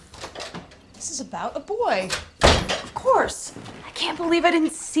This is about a boy. Of course. I can't believe I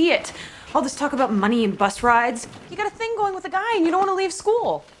didn't see it. All this talk about money and bus rides. You got a thing going with a guy and you don't want to leave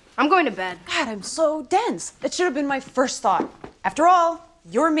school. I'm going to bed. God, I'm so dense. That should have been my first thought. After all,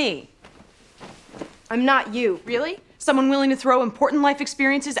 you're me. I'm not you. Really? Someone willing to throw important life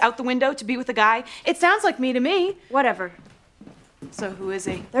experiences out the window to be with a guy? It sounds like me to me. Whatever. So who is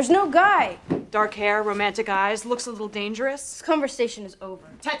he? There's no guy. Dark hair, romantic eyes, looks a little dangerous. This conversation is over.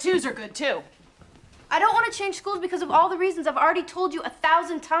 Tattoos are good too. I don't want to change schools because of all the reasons I've already told you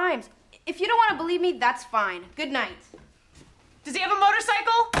 1,000 times. If you don't want to believe me, that's fine. Good night. Does he have a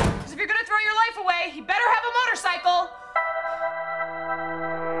motorcycle? Because if you're gonna throw your life away, he better have a motorcycle.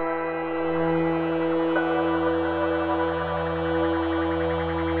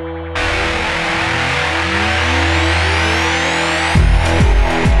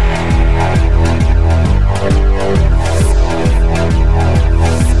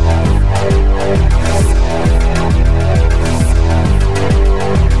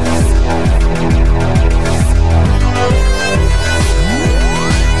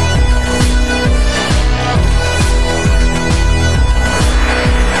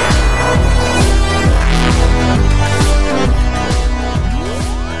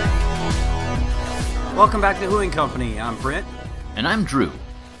 Welcome back to Who and Company. I'm Brent. And I'm Drew.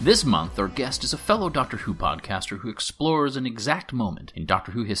 This month, our guest is a fellow Doctor Who podcaster who explores an exact moment in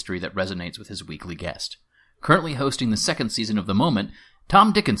Doctor Who history that resonates with his weekly guest. Currently hosting the second season of The Moment,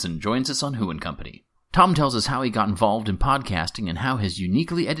 Tom Dickinson joins us on Who and Company. Tom tells us how he got involved in podcasting and how his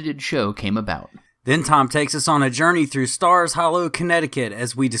uniquely edited show came about. Then Tom takes us on a journey through Stars Hollow, Connecticut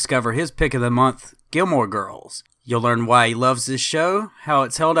as we discover his pick of the month, Gilmore Girls. You'll learn why he loves this show, how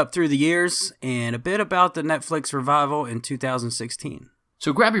it's held up through the years, and a bit about the Netflix revival in 2016.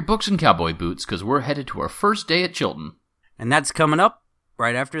 So grab your books and cowboy boots, because we're headed to our first day at Chilton. And that's coming up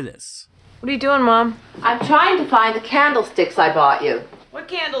right after this. What are you doing, Mom? I'm trying to find the candlesticks I bought you. What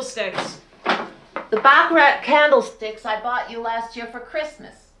candlesticks? The Baccarat candlesticks I bought you last year for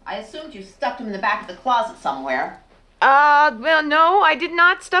Christmas. I assumed you stuck them in the back of the closet somewhere. Well, no, I did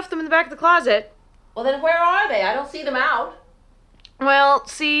not stuff them in the back of the closet. Well, then where are they? I don't see them out. Well,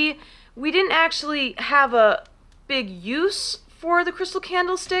 see, we didn't actually have a big use for the crystal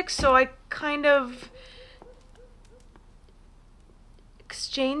candlesticks, so I kind of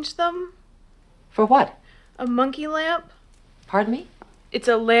exchanged them. For what? A monkey lamp. Pardon me? It's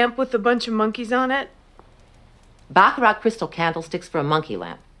a lamp with a bunch of monkeys on it. Baccarat crystal candlesticks for a monkey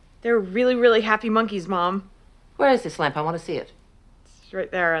lamp. They're really, really happy monkeys, Mom. Where is this lamp? I want to see it. It's right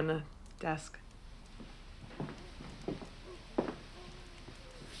there on the desk.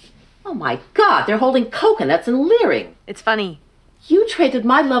 Oh my God, they're holding coconuts and leering. It's funny. You traded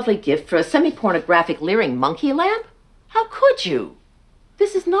my lovely gift for a semi-pornographic leering monkey lamp? How could you?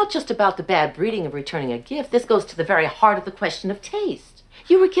 This is not just about the bad breeding of returning a gift. This goes to the very heart of the question of taste.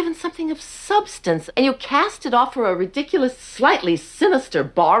 You were given something of substance, and you cast it off for a ridiculous, slightly sinister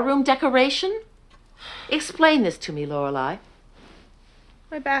barroom decoration? Explain this to me, Lorelei.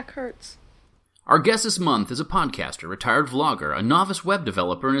 My back hurts. Our guest this month is a podcaster, retired vlogger, a novice web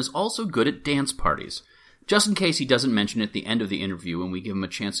developer, and is also good at dance parties. Just in case he doesn't mention it at the end of the interview when we give him a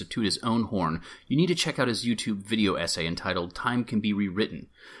chance to toot his own horn, you need to check out his YouTube video essay entitled Time Can Be Rewritten.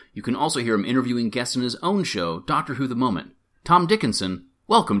 You can also hear him interviewing guests in his own show, Doctor Who The Moment. Tom Dickinson,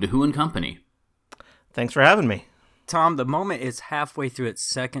 welcome to Who and Company. Thanks for having me. Tom, The Moment is halfway through its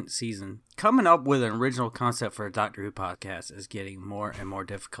second season. Coming up with an original concept for a Doctor Who podcast is getting more and more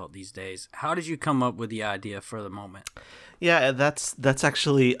difficult these days. How did you come up with the idea for The Moment? Yeah, that's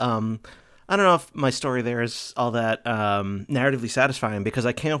actually, I don't know if my story there is all that narratively satisfying, because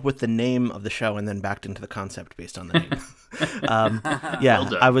I came up with the name of the show and then backed into the concept based on the name. Yeah,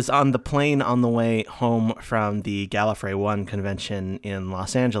 I was on the plane on the way home from the Gallifrey 1 convention in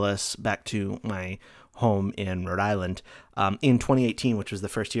Los Angeles back to my home in Rhode Island in 2018, which was the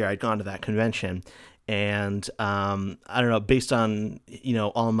first year I'd gone to that convention. And I don't know, based on,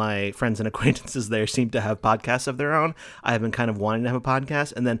 all my friends and acquaintances there seem to have podcasts of their own. I have been kind of wanting to have a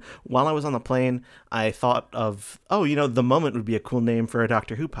podcast. And then while I was on the plane, I thought of, The Moment would be a cool name for a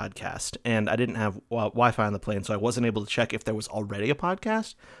Doctor Who podcast. And I didn't have Wi-Fi on the plane, so I wasn't able to check if there was already a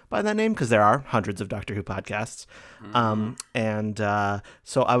podcast by that name, because there are hundreds of Doctor Who podcasts. Mm-hmm.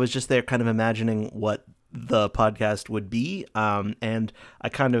 So I was just there kind of imagining what the podcast would be. And I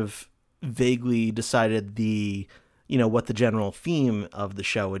kind of vaguely decided what the general theme of the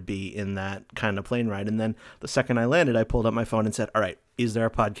show would be in that kind of plane ride. And then the second I landed, I pulled up my phone and said, all right, is there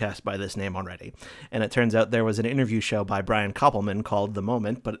a podcast by this name already? And it turns out there was an interview show by Brian Koppelman called The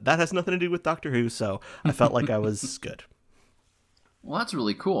Moment, but that has nothing to do with Doctor Who, so I felt like I was good. Well, that's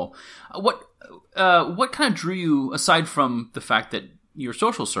really cool. What kind of drew you, aside from the fact that your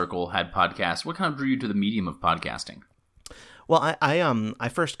social circle had podcasts, what kind of drew you to the medium of podcasting? Well, I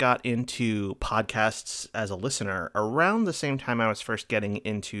first got into podcasts as a listener around the same time I was first getting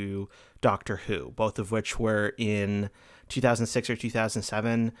into Doctor Who, both of which were in 2006 or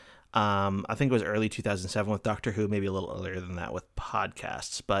 2007. I think it was early 2007 with Doctor Who, maybe a little earlier than that with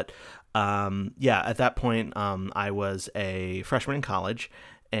podcasts. But at that point, I was a freshman in college,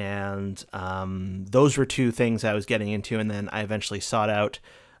 and those were two things I was getting into. And then I eventually sought out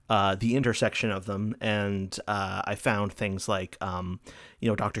the intersection of them, and I found things like,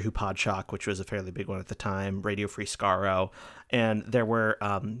 Doctor Who Podshock, which was a fairly big one at the time, Radio Free Skaro, and there were,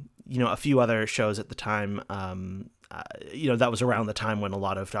 a few other shows at the time. That was around the time when a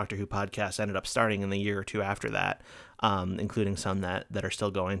lot of Doctor Who podcasts ended up starting in the year or two after that, including some that are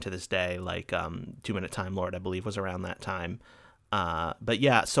still going to this day, like 2 Minute Time Lord, I believe, was around that time.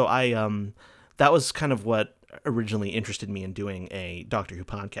 So I that was kind of what originally interested me in doing a Doctor Who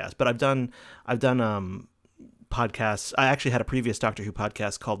podcast. But I've done podcasts. I actually had a previous Doctor Who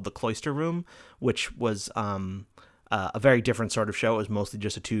podcast called The Cloister Room, which was a very different sort of show. It was mostly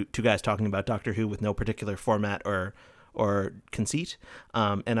just two guys talking about Doctor Who with no particular format or conceit.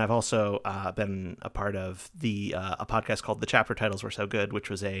 And I've also been a part of a podcast called The Chapter Titles Were So Good, which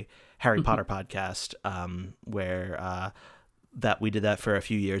was a Harry Potter podcast where that we did that for a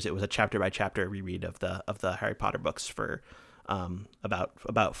few years. It was a chapter by chapter reread of the Harry Potter books for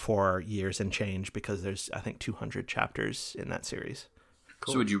about 4 years and change, because there's, I think, 200 chapters in that series.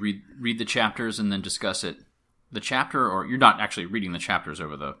 Cool. So would you read the chapters and then discuss the chapter, or you're not actually reading the chapters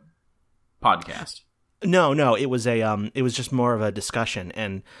over the podcast? No, it was it was just more of a discussion,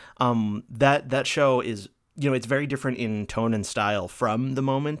 and that show is, it's very different in tone and style from The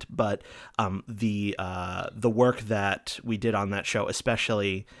Moment, but the work that we did on that show,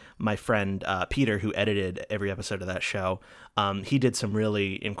 especially my friend Peter, who edited every episode of that show, he did some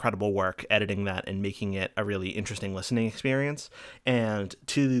really incredible work editing that and making it a really interesting listening experience. And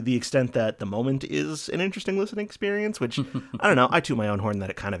to the extent that The Moment is an interesting listening experience, which, I don't know, I toot my own horn that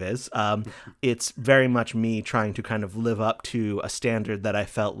it kind of is, it's very much me trying to kind of live up to a standard that I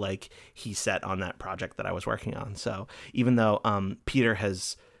felt like he set on that project that I was working on. So even though Peter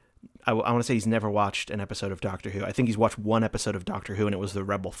has, I want to say he's never watched an episode of Doctor Who. I think he's watched one episode of Doctor Who, and it was The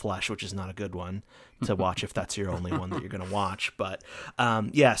Rebel Flesh, which is not a good one to watch if that's your only one that you're going to watch. But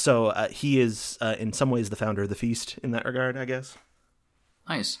so he is in some ways the founder of the feast in that regard, I guess.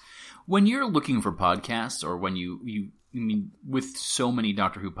 Nice. When you're looking for podcasts, or when you with so many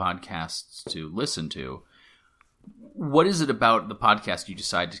Doctor Who podcasts to listen to, what is it about the podcast you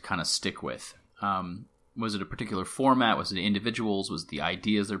decide to kind of stick with? Was it a particular format? Was it individuals? Was it the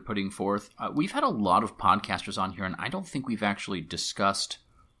ideas they're putting forth? We've had a lot of podcasters on here, and I don't think we've actually discussed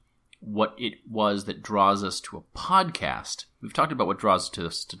what it was that draws us to a podcast. We've talked about what draws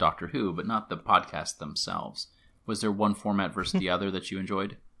us to Doctor Who, but not the podcast themselves. Was there one format versus the other that you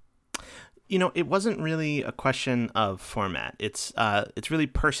enjoyed? It wasn't really a question of format. It's really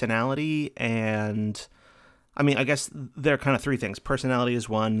personality, and I guess there are kind of three things. Personality is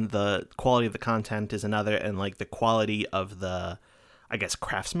one, the quality of the content is another, and like the quality of the, I guess,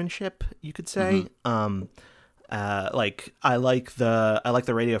 craftsmanship, you could say. Mm-hmm. I like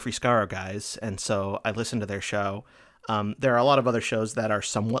the Radio Free Skaro guys, and so I listen to their show. There are a lot of other shows that are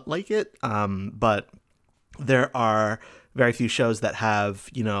somewhat like it, but there are very few shows that have,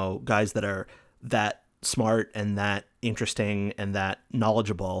 guys that are that smart and that interesting and that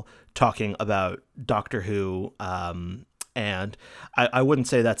knowledgeable talking about Doctor Who, and I wouldn't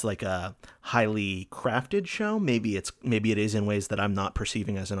say that's like a highly crafted show. Maybe it is in ways that I'm not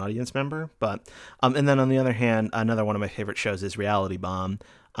perceiving as an audience member. But and then on the other hand, another one of my favorite shows is Reality Bomb,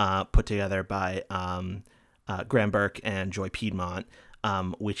 put together by Graham Burke and Joy Piedmont,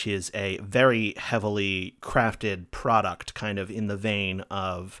 which is a very heavily crafted product, kind of in the vein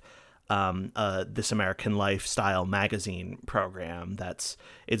of This American Lifestyle magazine program.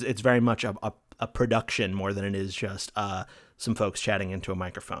 It's very much a production more than it is just some folks chatting into a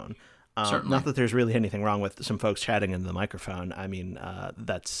microphone. Not that there's really anything wrong with some folks chatting into the microphone.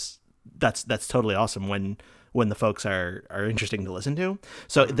 That's totally awesome when the folks are interesting to listen to.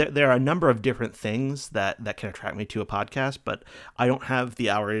 So there are a number of different things that can attract me to a podcast, but I don't have the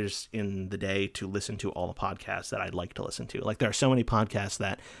hours in the day to listen to all the podcasts that I'd like to listen to. Like, there are so many podcasts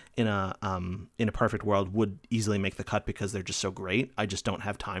that in a perfect world would easily make the cut because they're just so great. I just don't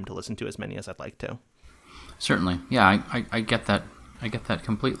have time to listen to as many as I'd like to. Certainly. Yeah, I get that. I get that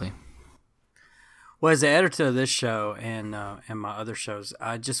completely. Well, as the editor of this show and my other shows,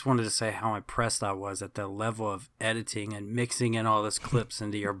 I just wanted to say how impressed I was at the level of editing and mixing in all those clips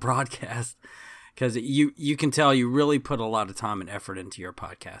into your broadcast. Because you can tell you really put a lot of time and effort into your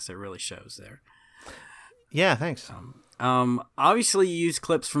podcast. It really shows there. Yeah, thanks. Obviously, you use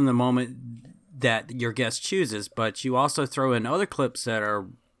clips from the moment that your guest chooses, but you also throw in other clips that are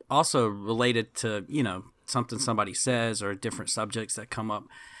also related to, something somebody says or different subjects that come up.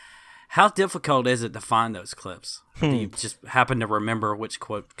 How difficult is it to find those clips? Do you just happen to remember which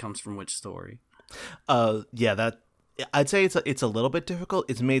quote comes from which story? Yeah, I'd say it's a little bit difficult.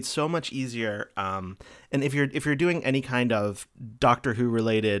 It's made so much easier. And if you're doing any kind of Doctor Who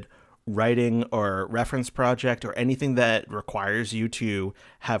related writing or reference project or anything that requires you to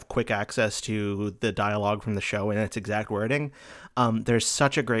have quick access to the dialogue from the show and its exact wording, there's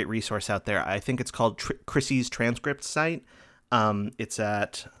such a great resource out there. I think it's called Chrissy's transcript site. It's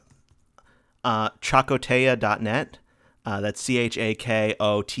at chakoteya.net. That's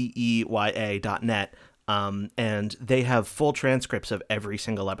CHAKOTEYA.net. And they have full transcripts of every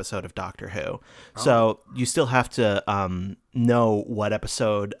single episode of Doctor Who. So you still have to know what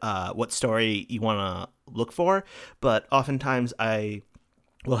episode, what story you want to look for. But oftentimes I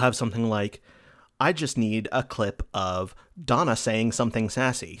will have something like, I just need a clip of Donna saying something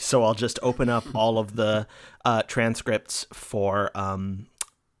sassy. So I'll just open up all of the transcripts for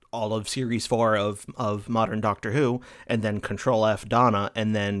all of Series 4 of Modern Doctor Who, and then Control F Donna,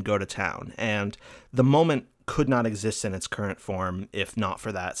 and then go to town. And the moment could not exist in its current form if not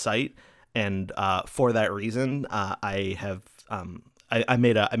for that site. And for that reason, I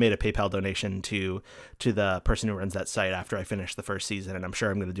made a PayPal donation to the person who runs that site after I finished the first season, and I'm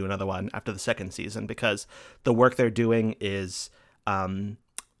sure I'm going to do another one after the second season, because the work they're doing is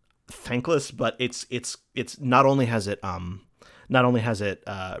thankless, but it's not only has it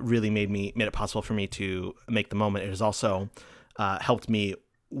really made it possible for me to make the moment, it has also helped me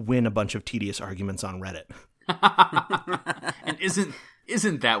win a bunch of tedious arguments on Reddit. And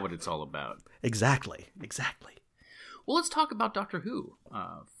isn't that what it's all about? Exactly. Well, let's talk about Doctor Who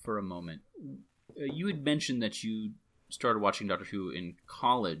for a moment. You had mentioned that you started watching Doctor Who in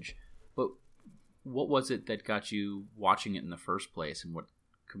college, but what was it that got you watching it in the first place, and what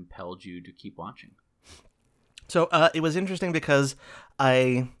compelled you to keep watching? So it was interesting because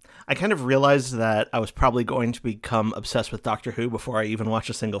I kind of realized that I was probably going to become obsessed with Doctor Who before I even watched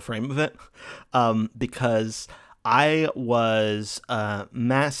a single frame of it, because I was a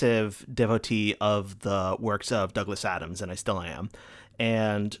massive devotee of the works of Douglas Adams, and I still am.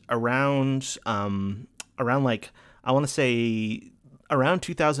 And around like, I want to say around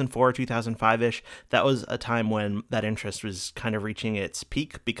 2004, 2005-ish, that was a time when that interest was kind of reaching its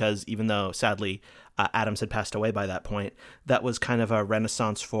peak, because even though, sadly, Adams had passed away by that point, that was kind of a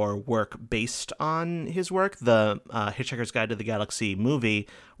renaissance for work based on his work. The Hitchhiker's Guide to the Galaxy movie,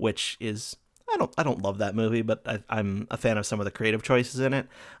 which is, I don't love that movie, but I'm a fan of some of the creative choices in it.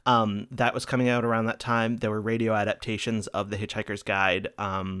 That was coming out around that time. There were radio adaptations of the Hitchhiker's Guide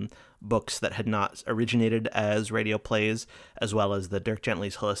books that had not originated as radio plays, as well as the Dirk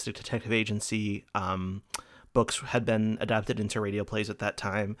Gently's Holistic Detective Agency books had been adapted into radio plays at that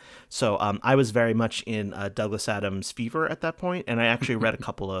time. So I was very much in Douglas Adams fever at that point, and I actually read a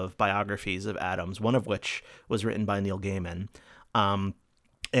couple of biographies of Adams, one of which was written by Neil Gaiman.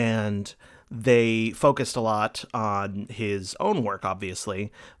 And they focused a lot on his own work,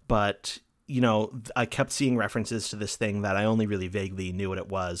 obviously, but I kept seeing references to this thing that I only really vaguely knew what it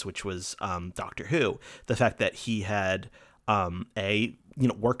was, which was Doctor Who. The fact that he had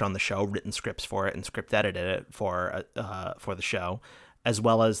worked on the show, written scripts for it, and script edited it for the show, as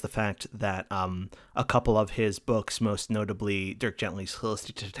well as the fact that a couple of his books, most notably Dirk Gently's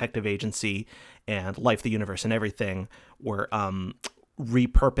Holistic Detective Agency and Life, the Universe, and Everything, were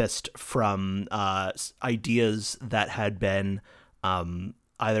repurposed from ideas that had been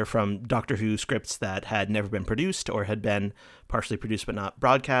either from Doctor Who scripts that had never been produced or had been partially produced but not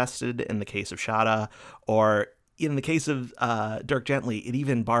broadcasted in the case of Shada, or in the case of Dirk Gently, it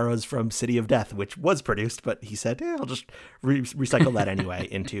even borrows from City of Death, which was produced, but he said, I'll just recycle that anyway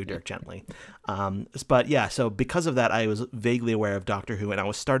into Dirk Gently. But yeah, so because of that, I was vaguely aware of Doctor Who, and I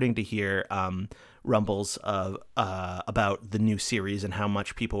was starting to hear rumbles of about the new series and how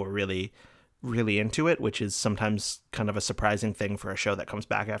much people were really into it, which is sometimes kind of a surprising thing for a show that comes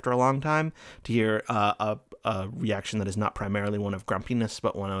back after a long time, to hear a reaction that is not primarily one of grumpiness,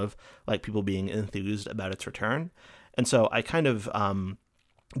 but one of like people being enthused about its return. And so I kind of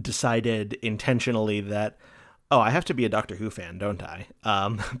decided intentionally that Oh, I have to be a Doctor Who fan, don't I?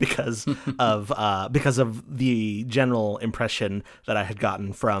 Because of the general impression that I had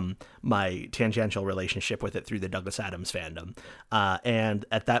gotten from my tangential relationship with it through the Douglas Adams fandom. And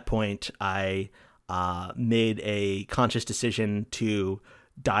at that point, I made a conscious decision to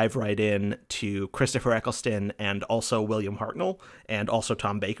dive right in to Christopher Eccleston and also William Hartnell and also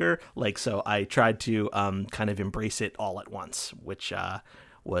Tom Baker. So I tried to kind of embrace it all at once, which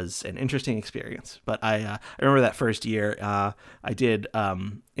was an interesting experience. But I remember that first year, I did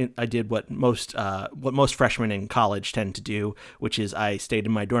what most freshmen in college tend to do, which is I stayed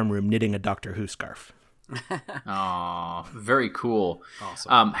in my dorm room knitting a Doctor Who scarf. Aw, very cool.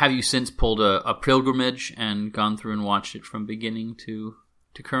 Awesome. Have you since pulled a pilgrimage and gone through and watched it from beginning to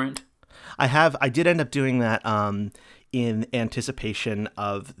current? I have. I did end up doing that in anticipation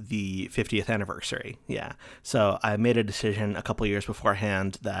of the 50th anniversary. Yeah. So I made a decision a couple years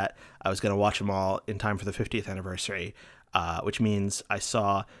beforehand that I was going to watch them all in time for the 50th anniversary, which means I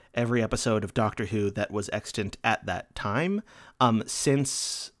saw every episode of Doctor Who that was extant at that time.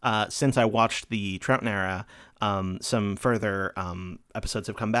 Since I watched the Troughton era, some further episodes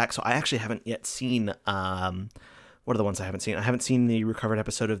have come back. So I actually haven't yet seen... what are the ones I haven't seen? I haven't seen the recovered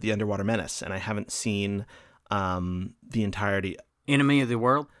episode of The Underwater Menace, and I haven't seen the entirety. Enemy of the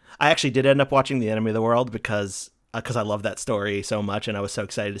World? I actually did end up watching The Enemy of the World because I love that story so much, and I was so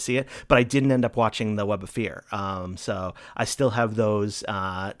excited to see it. But I didn't end up watching The Web of Fear. So I still have those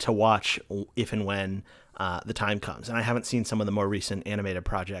to watch if and when the time comes. And I haven't seen some of the more recent animated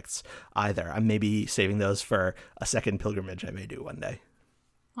projects either. I'm maybe saving those for a second pilgrimage I may do one day.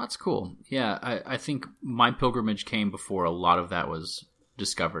 That's cool. Yeah, I think my pilgrimage came before a lot of that was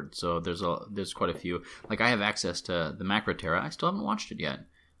discovered. So there's quite a few. Like I have access to the Macroterra. I still haven't watched it yet.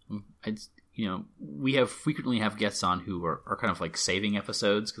 We frequently have guests on who are kind of like saving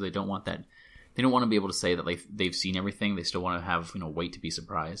episodes because they don't want that. They don't want to be able to say that they've seen everything. They still want to have wait to be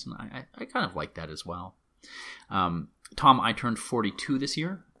surprised, and I kind of like that as well. Tom, I turned 42 this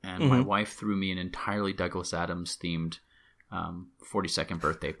year, and my wife threw me an entirely Douglas Adams themed 42nd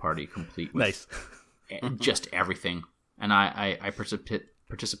birthday party, complete with Nice. just everything. And I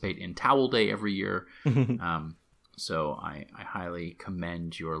participate in Towel Day every year. So I highly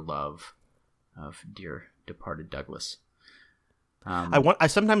commend your love of dear departed Douglas. I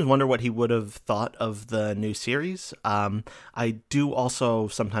sometimes wonder what he would have thought of the new series. I do also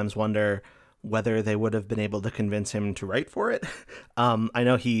sometimes wonder whether they would have been able to convince him to write for it. I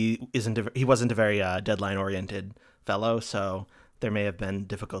know he wasn't a very deadline oriented fellow, so there may have been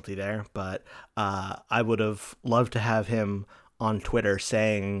difficulty there, but I would have loved to have him on Twitter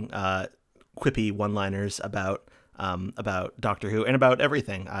saying quippy one-liners about Doctor Who and about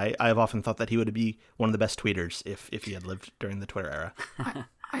everything. I've often thought that he would be one of the best tweeters if he had lived during the Twitter era.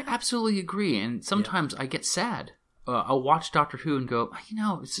 I absolutely agree, and sometimes I get sad. I'll watch Doctor Who and go,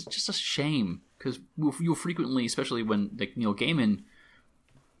 it's just a shame, because you'll frequently, especially when Neil Gaiman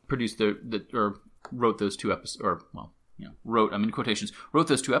produced or wrote those two episodes, or wrote, I'm in quotations, wrote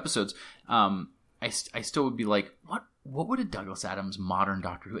those two episodes. I still would be like, what would a Douglas Adams modern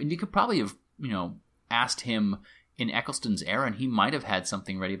Doctor Who? And you could probably have asked him in Eccleston's era, and he might have had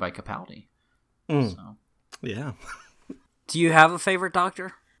something ready by Capaldi. So. Yeah. Do you have a favorite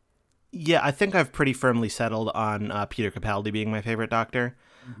Doctor? Yeah, I think I've pretty firmly settled on Peter Capaldi being my favorite Doctor,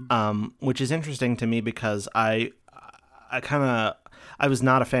 which is interesting to me because I was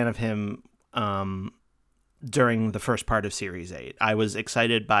not a fan of him during the first part of Series 8. I was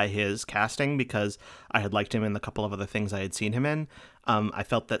excited by his casting because I had liked him in the couple of other things I had seen him in. I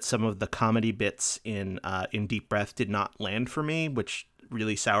felt that some of the comedy bits in Deep Breath did not land for me, which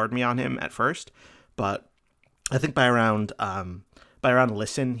really soured me on him at first. But I think by around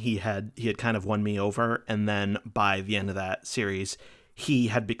Listen, he had kind of won me over, and then by the end of that series, he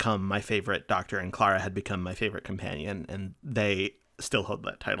had become my favorite Doctor, and Clara had become my favorite companion, and they still hold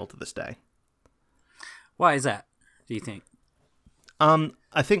that title to this day. Why is that, do you think?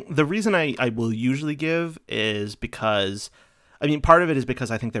 I think the reason I will usually give is because, part of it is because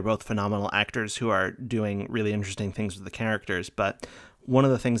I think they're both phenomenal actors who are doing really interesting things with the characters, but one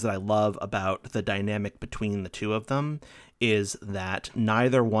of the things that I love about the dynamic between the two of them is that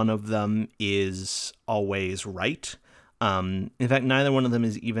neither one of them is always right. In fact, neither one of them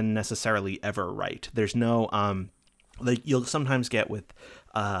is even necessarily ever right. There's no, you'll sometimes get with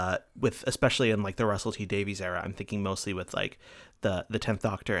especially in the Russell T Davies era, I'm thinking mostly with the 10th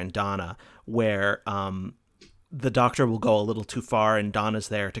Doctor and Donna, where the Doctor will go a little too far and Donna's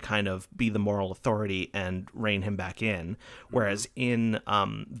there to kind of be the moral authority and rein him back in. Whereas in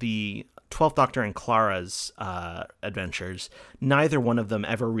the 12th Doctor and Clara's adventures, neither one of them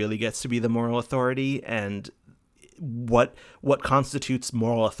ever really gets to be the moral authority, and what constitutes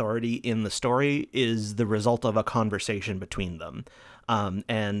moral authority in the story is the result of a conversation between them.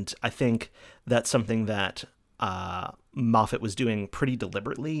 And I think that's something that Moffat was doing pretty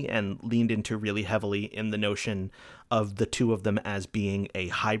deliberately and leaned into really heavily in the notion of the two of them as being a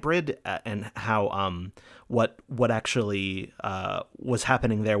hybrid, and how what actually was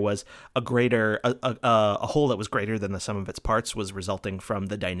happening there was a whole that was greater than the sum of its parts was resulting from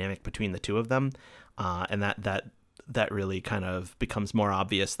the dynamic between the two of them, and that really kind of becomes more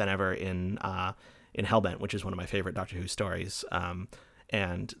obvious than ever in Hellbent, which is one of my favorite Doctor Who stories.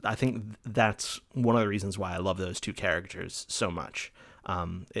 And I think that's one of the reasons why I love those two characters so much.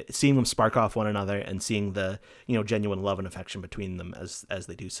 Seeing them spark off one another and seeing the genuine love and affection between them as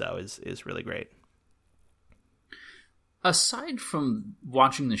they do so is really great. Aside from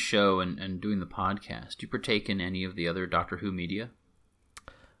watching the show and doing the podcast, do you partake in any of the other Doctor Who media?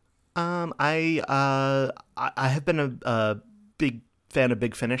 I have been a big fan of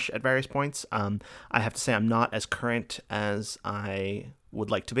Big Finish at various points. I have to say I'm not as current as I would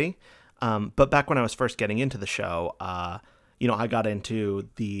like to be. But back when I was first getting into the show, I got into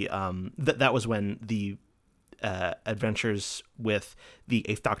the that was when the adventures with the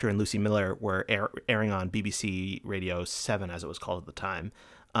Eighth Doctor and Lucy Miller were airing on BBC Radio 7, as it was called at the time.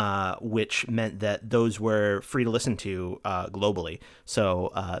 Which meant that those were free to listen to globally.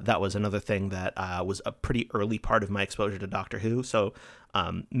 So that was another thing that was a pretty early part of my exposure to Doctor Who. So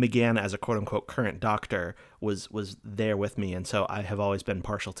McGann, as a quote-unquote current Doctor, was there with me, and so I have always been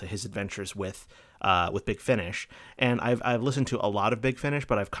partial to his adventures with Big Finish. And I've listened to a lot of Big Finish,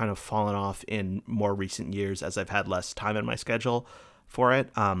 but I've kind of fallen off in more recent years as I've had less time in my schedule for it.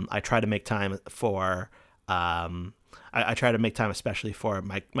 I try to make time for... I try to make time especially for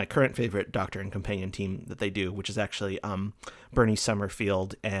my current favorite Doctor and Companion team that they do, which is actually Bernie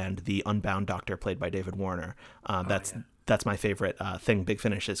Summerfield and the Unbound Doctor played by David Warner. That's my favorite thing Big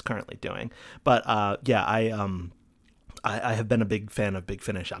Finish is currently doing. But I have been a big fan of Big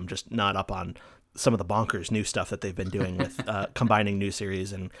Finish. I'm just not up on some of the bonkers new stuff that they've been doing with combining new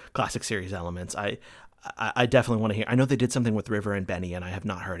series and classic series elements. I definitely want to hear. I know they did something with River and Benny, and I have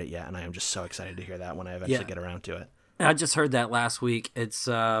not heard it yet, and I am just so excited to hear that when I eventually get around to it. I just heard that last week. It's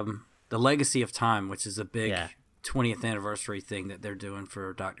The Legacy of Time, which is a big 20th anniversary thing that they're doing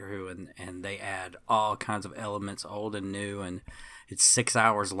for Doctor Who, and they add all kinds of elements, old and new, and it's 6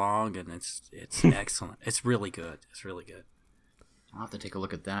 hours long, and it's excellent. It's really good. It's really good. I'll have to take a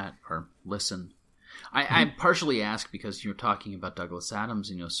look at that or listen. I partially ask because you're talking about Douglas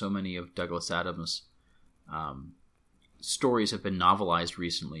Adams. So many of Douglas Adams' stories have been novelized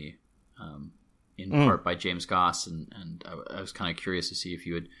recently, in part by James Goss, and I was kind of curious to see if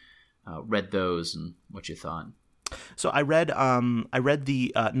you had read those and what you thought. So I read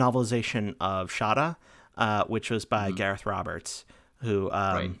the novelization of Shada, which was by Gareth Roberts, who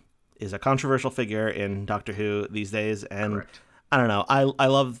is a controversial figure in Doctor Who these days, and correct. I don't know. I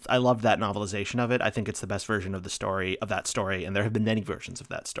love that novelization of it. I think it's the best version of that story, and there have been many versions of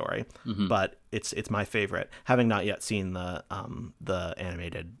that story, but it's my favorite. Having not yet seen the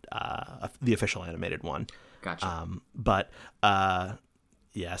animated, the official animated one. Gotcha.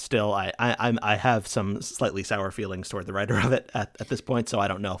 Still, I have some slightly sour feelings toward the writer of it at this point, so I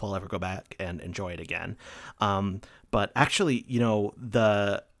don't know if I'll ever go back and enjoy it again. But actually,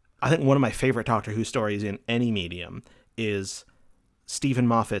 I think one of my favorite Doctor Who stories in any medium is Stephen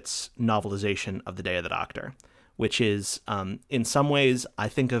Moffat's novelization of The Day of the Doctor, which is, in some ways, I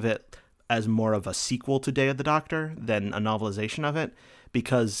think of it as more of a sequel to Day of the Doctor than a novelization of it,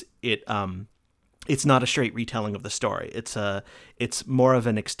 because it's not a straight retelling of the story. It's more of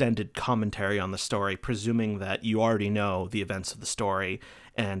an extended commentary on the story, presuming that you already know the events of the story,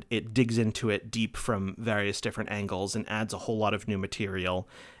 and it digs into it deep from various different angles and adds a whole lot of new material.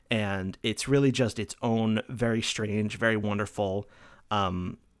 And it's really just its own very strange, very wonderful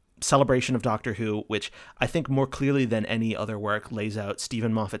celebration of Doctor Who, which I think more clearly than any other work lays out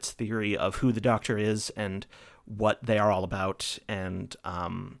Stephen Moffat's theory of who the Doctor is and what they are all about, and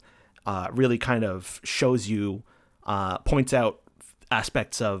really kind of shows you, points out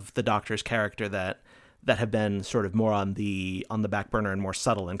aspects of the Doctor's character that have been sort of more on the back burner and more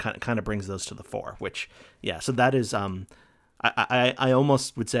subtle, and kind of brings those to the fore. Which, so that is. I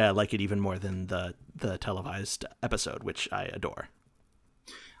almost would say I like it even more than the televised episode, which I adore.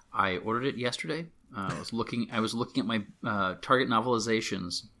 I ordered it yesterday. I was looking at my Target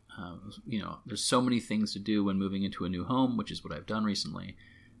novelizations. There's so many things to do when moving into a new home, which is what I've done recently,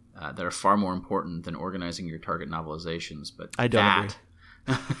 that are far more important than organizing your Target novelizations. But I don't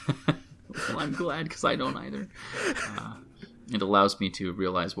agree. Well, I'm glad, because I don't either. It allows me to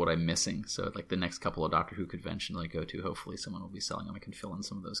realize what I'm missing. So, like, the next couple of Doctor Who conventions I go to, hopefully someone will be selling them. I can fill in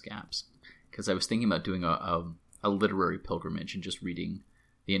some of those gaps. Because I was thinking about doing a literary pilgrimage and just reading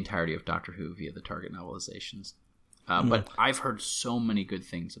the entirety of Doctor Who via the Target novelizations. But I've heard so many good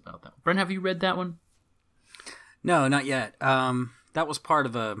things about that. Brent, have you read that one? No, not yet. That was part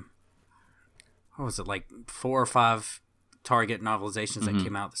of what was it, like 4 or 5 Target novelizations that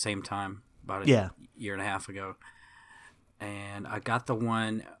came out at the same time about a year and a half ago. And I got the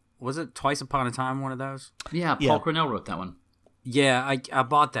one, was it Twice Upon a Time, one of those? Yeah, Paul Cornell wrote that one. Yeah, I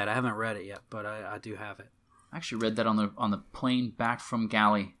bought that. I haven't read it yet, but I do have it. I actually read that on the plane back from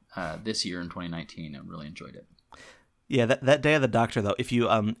Galley this year in 2019. I really enjoyed it. Yeah, that Day of the Doctor, though, if you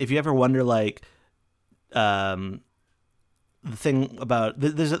ever wonder, like, the thing about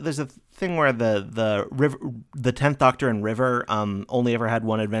there's a thing where the 10th Doctor and River only ever had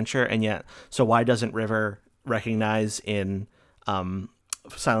one adventure, and yet so why doesn't River recognize in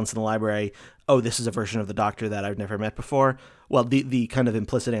Silence in the Library, oh, this is a version of the Doctor that I've never met before? Well, the kind of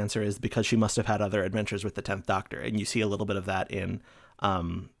implicit answer is because she must have had other adventures with the 10th Doctor, and you see a little bit of that in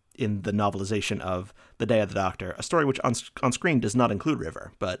the novelization of The Day of the Doctor, a story which on screen does not include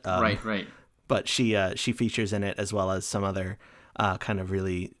River, but right. But she features in it, as well as some other kind of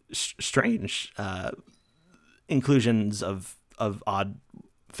really strange inclusions of odd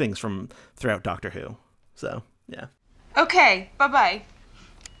things from throughout Doctor Who. So yeah. Okay, bye-bye.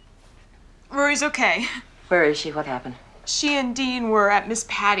 Rory's okay. Where is she? What happened? She and Dean were at Miss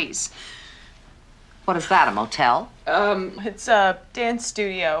Patty's. What is that, a motel? It's a dance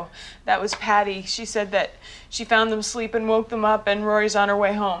studio. That was Patty. She said that she found them sleeping, woke them up, and Rory's on her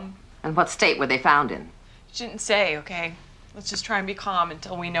way home. And what state were they found in? She didn't say, okay? Let's just try and be calm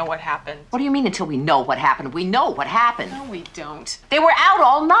until we know what happened. What do you mean until we know what happened? We know what happened. No, we don't. They were out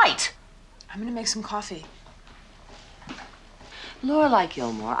all night. I'm gonna make some coffee. Lorelai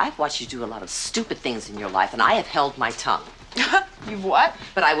Gilmore, I've watched you do a lot of stupid things in your life, and I have held my tongue. You've what?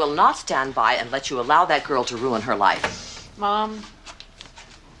 But I will not stand by and let you allow that girl to ruin her life. Mom,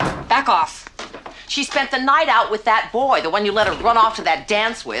 back off. She spent the night out with that boy, the one you let her run off to that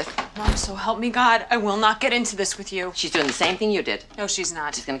dance with. Mom, so help me God, I will not get into this with you. She's doing the same thing you did. No, she's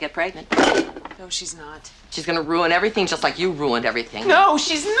not. She's gonna get pregnant. No, she's not. She's gonna ruin everything just like you ruined everything. No,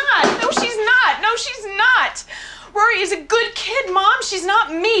 she's not. No, she's not. No, she's not. Rory is a good kid, Mom. She's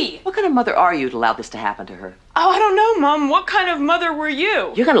not me. What kind of mother are you to allow this to happen to her? Oh, I don't know, Mom. What kind of mother were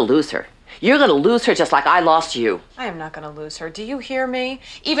you? You're gonna lose her. You're gonna lose her just like I lost you. I am not gonna lose her. Do you hear me?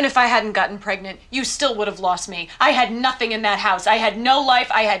 Even if I hadn't gotten pregnant, you still would have lost me. I had nothing in that house. I had no life.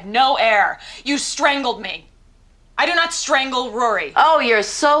 I had no air. You strangled me. I do not strangle Rory. Oh, you're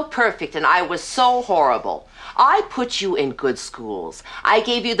so perfect, and I was so horrible. I put you in good schools. I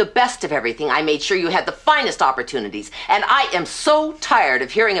gave you the best of everything. I made sure you had the finest opportunities. And I am so tired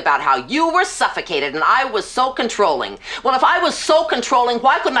of hearing about how you were suffocated and I was so controlling. Well, if I was so controlling,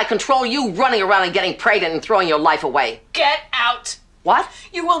 why couldn't I control you running around and getting pregnant and throwing your life away? Get out. What?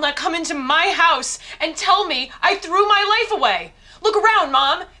 You will not come into my house and tell me I threw my life away. Look around,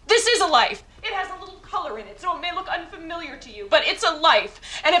 Mom. This is a life. It has a little color in it, so it may look unfamiliar to you, but it's a life.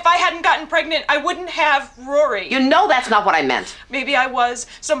 And if I hadn't gotten pregnant, I wouldn't have Rory. You know that's not what I meant. Maybe I was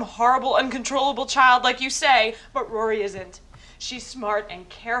some horrible, uncontrollable child like you say, but Rory isn't. She's smart and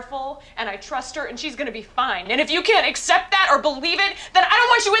careful, and I trust her, and she's gonna be fine. And if you can't accept that or believe it, then I don't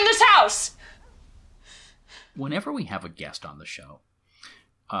want you in this house! Whenever we have a guest on the show,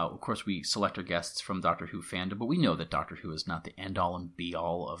 of course, we select our guests from Doctor Who fandom, but we know that Doctor Who is not the end-all and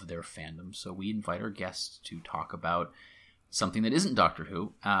be-all of their fandom, so we invite our guests to talk about something that isn't Doctor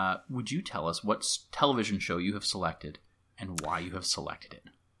Who. Would you tell us what television show you have selected and why you have selected it?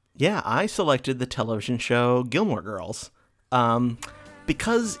 Yeah, I selected the television show Gilmore Girls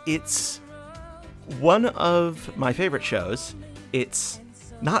because it's one of my favorite shows. It's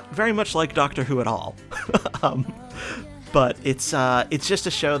not very much like Doctor Who at all. But it's just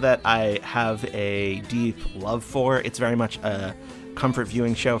a show that I have a deep love for. It's very much a comfort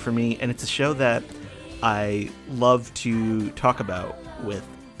viewing show for me, and it's a show that I love to talk about with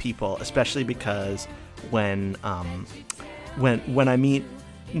people, especially because when I meet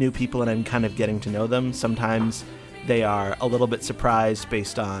new people and I'm kind of getting to know them, sometimes they are a little bit surprised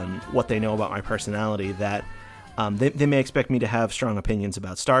based on what they know about my personality that they may expect me to have strong opinions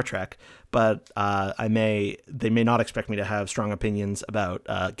about Star Trek, but they may not expect me to have strong opinions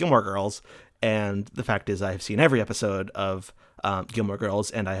about Gilmore Girls. And the fact is, I have seen every episode of Gilmore Girls,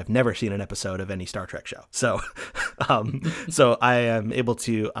 and I have never seen an episode of any Star Trek show. So, so I am able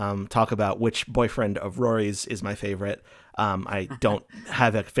to talk about which boyfriend of Rory's is my favorite. I don't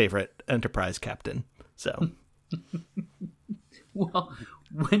have a favorite Enterprise captain. So. Well,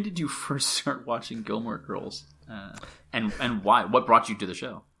 when did you first start watching Gilmore Girls, and why? What brought you to the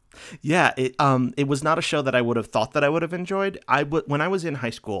show? Yeah, it was not a show that I would have thought that I would have enjoyed. When I was in high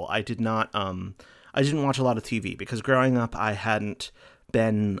school, I didn't watch a lot of TV because growing up I hadn't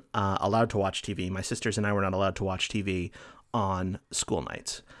been allowed to watch TV. My sisters and I were not allowed to watch TV on school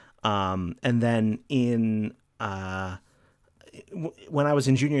nights. And then when I was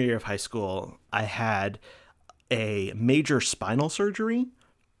in junior year of high school, I had a major spinal surgery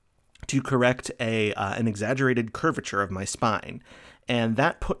to correct an exaggerated curvature of my spine. And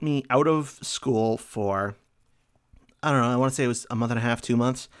that put me out of school for, I don't know, I want to say it was a month and a half, 2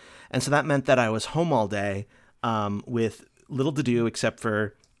 months. And so that meant that I was home all day with little to do except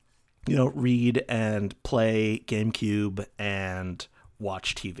for, read and play GameCube and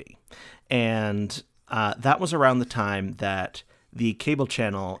watch TV. And that was around the time that the cable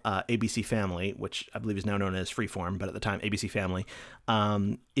channel ABC Family, which I believe is now known as Freeform, but at the time ABC Family,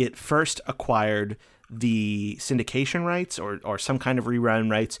 it first acquired the syndication rights or some kind of rerun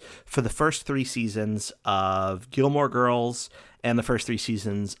rights for the first 3 seasons of Gilmore Girls and the first 3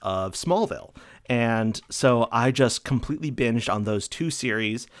 seasons of Smallville. And so I just completely binged on those 2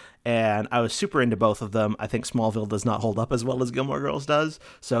 series, and I was super into both of them. I think Smallville does not hold up as well as Gilmore Girls does.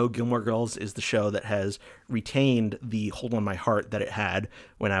 So Gilmore Girls is the show that has retained the hold on my heart that it had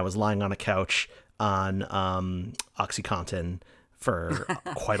when I was lying on a couch on OxyContin for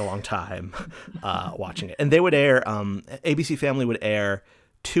quite a long time watching it. And they would air, ABC Family would air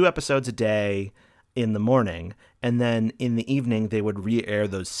 2 episodes a day in the morning, and then in the evening they would re-air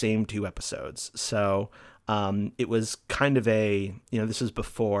those same 2 episodes. So it was kind of this was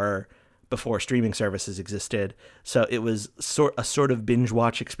before streaming services existed. So it was a sort of binge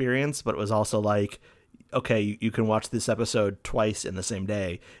watch experience, but it was also like, okay, you can watch this episode twice in the same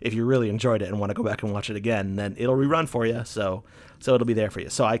day. If you really enjoyed it and want to go back and watch it again, then it'll rerun for you. So it'll be there for you.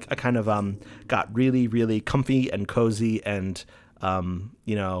 So I kind of got really, really comfy and cozy and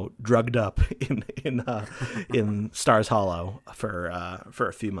drugged up in Stars Hollow for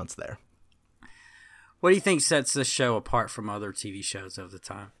a few months there. What do you think sets this show apart from other TV shows of the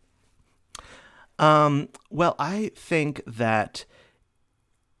time? Well, I think that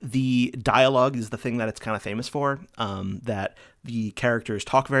the dialogue is the thing that it's kind of famous for, that the characters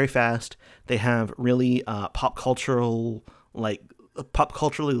talk very fast. They have really pop culturally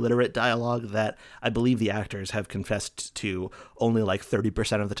literate dialogue that I believe the actors have confessed to only like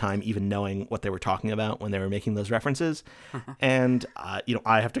 30% of the time even knowing what they were talking about when they were making those references. And,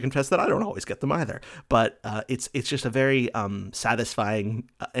 I have to confess that I don't always get them either. But it's just a very satisfying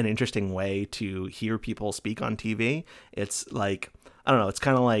and interesting way to hear people speak on TV. It's like, I don't know, it's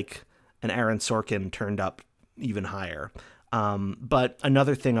kind of like an Aaron Sorkin turned up even higher. But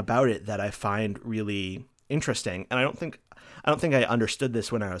another thing about it that I find really interesting, and I don't think I understood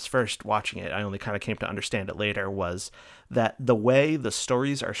this when I was first watching it, I only kind of came to understand it later, was that the way the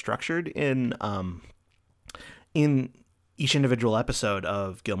stories are structured in each individual episode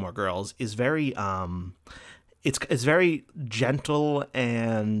of Gilmore Girls is very it's very gentle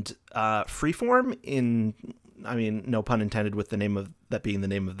and freeform in, I mean, no pun intended with the name of that being the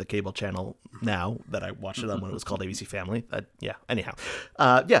name of the cable channel now that I watched it on when it was called ABC Family. Anyhow.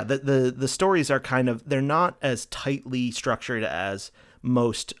 The stories are kind of, they're not as tightly structured as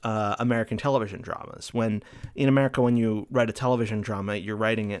most American television dramas. When in America, when you write a television drama, you're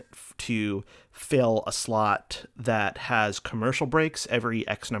writing it to fill a slot that has commercial breaks every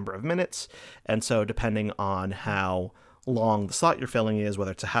X number of minutes. And so depending on how long the slot you're filling is,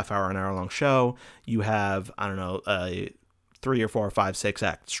 whether it's a half hour, an hour long show, you have, I don't know, a 3 or 4 or 5, 6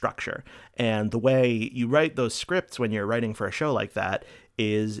 act structure. And the way you write those scripts when you're writing for a show like that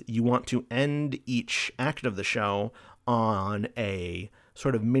is you want to end each act of the show on a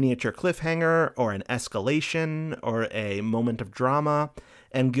sort of miniature cliffhanger or an escalation or a moment of drama.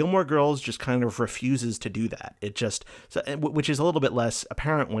 And Gilmore Girls just kind of refuses to do that. It just, which is a little bit less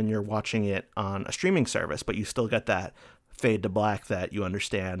apparent when you're watching it on a streaming service, but you still get that fade to black that you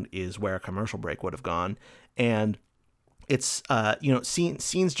understand is where a commercial break would have gone. And it's,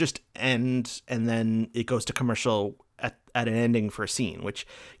 scenes just end and then it goes to commercial at an ending for a scene, which,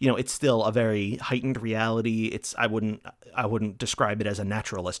 it's still a very heightened reality. I wouldn't describe it as a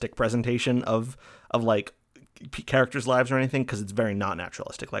naturalistic presentation of like characters' lives or anything, because it's very not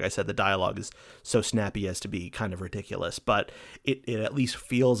naturalistic. Like I said, the dialogue is so snappy as to be kind of ridiculous, but it at least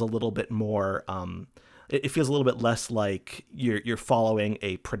feels a little bit more, it feels a little bit less like you're following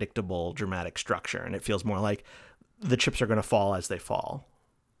a predictable dramatic structure, and it feels more like the chips are going to fall as they fall.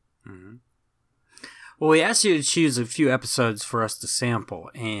 Mm-hmm. Well, we asked you to choose a few episodes for us to sample,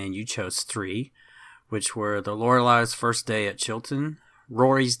 and you chose 3. which were the Lorelai's first day at Chilton,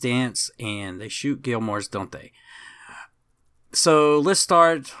 Rory's dance, and they shoot Gilmore's, don't they? So let's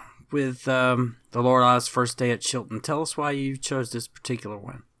start with the Lorelai's first day at Chilton. Tell us why you chose this particular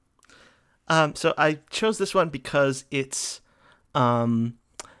one. So I chose this one because it's, I don't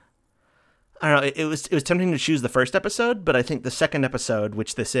know. It was tempting to choose the first episode, but I think the second episode,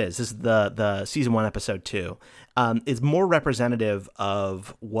 which this is the season 1, episode 2, is more representative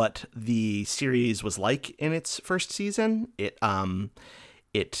of what the series was like in its first season.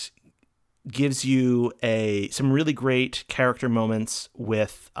 It gives you some really great character moments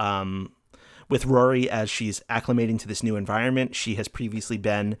with Rory as she's acclimating to this new environment. She has previously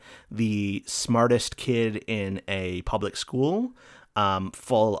been the smartest kid in a public school,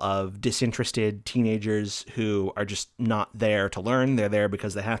 full of disinterested teenagers who are just not there to learn. They're there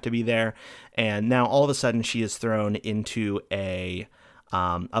because they have to be there. And now all of a sudden she is thrown into a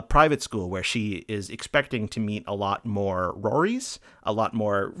private school where she is expecting to meet a lot more Rorys, a lot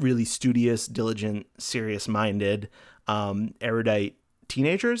more really studious, diligent, serious-minded, erudite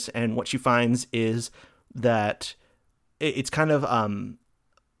teenagers. And what she finds is that it's kind of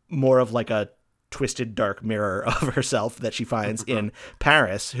more of like a twisted dark mirror of herself that she finds in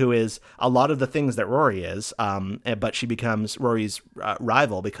Paris, who is a lot of the things that Rory is, but she becomes Rory's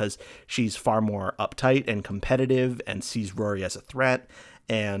rival because she's far more uptight and competitive and sees Rory as a threat,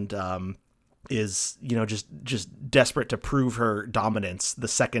 and is, just desperate to prove her dominance the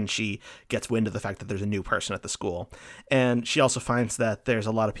second she gets wind of the fact that there's a new person at the school. And she also finds that there's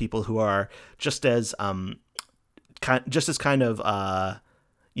a lot of people who are just as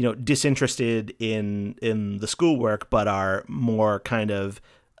disinterested in the schoolwork, but are more kind of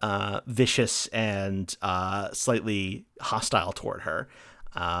vicious and slightly hostile toward her.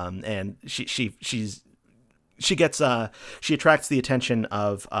 And she attracts the attention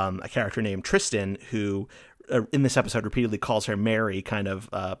of a character named Tristan, who in this episode repeatedly calls her Mary, kind of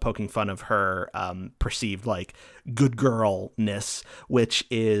poking fun of her perceived like good girlness, which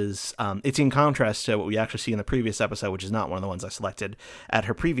is it's in contrast to what we actually see in the previous episode, which is not one of the ones I selected, at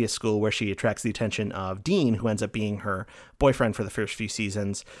her previous school, where she attracts the attention of Dean, who ends up being her boyfriend for the first few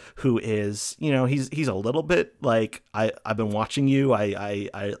seasons, who is, he's a little bit like, I've been watching you, I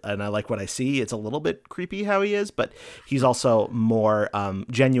like what I see. It's a little bit creepy how he is, but he's also more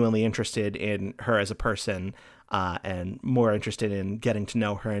genuinely interested in her as a person, and more interested in getting to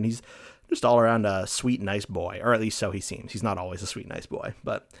know her. And he's just all around a sweet, nice boy, or at least so he seems. He's not always a sweet, nice boy,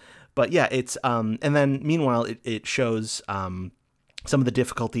 but yeah, it's, and then meanwhile, it shows some of the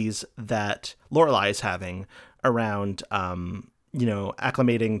difficulties that Lorelai is having around,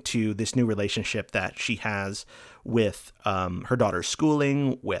 acclimating to this new relationship that she has with her daughter's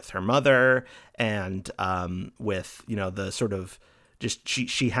schooling, with her mother, and with, the sort of just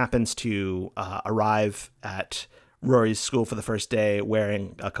she happens to arrive at Rory's school for the first day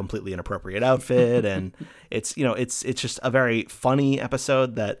wearing a completely inappropriate outfit, and it's just a very funny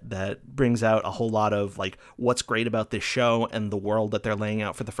episode that brings out a whole lot of like what's great about this show and the world that they're laying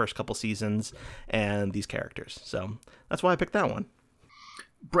out for the first couple seasons and these characters. So that's why I picked that one.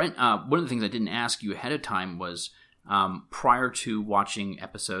 Brent, one of the things I didn't ask you ahead of time was, prior to watching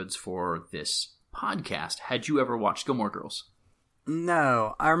episodes for this podcast, had you ever watched Gilmore Girls?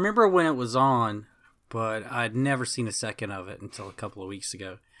 No, I remember when it was on, but I'd never seen a second of it until a couple of weeks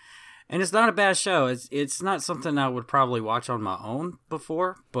ago. And it's not a bad show. It's not something I would probably watch on my own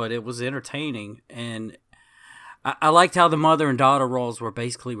before, but it was entertaining. And I liked how the mother and daughter roles were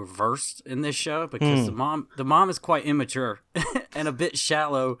basically reversed in this show, because the mom is quite immature and a bit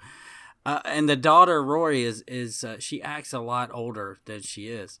shallow, and the daughter Rory is she acts a lot older than she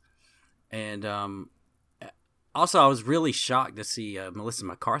is. And also, I was really shocked to see Melissa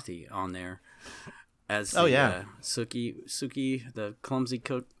McCarthy on there as Suki, the clumsy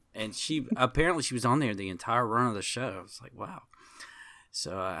cook, and she was on there the entire run of the show. I was like, wow.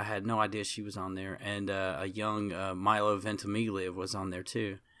 So I had no idea she was on there, and a young Milo Ventimiglia was on there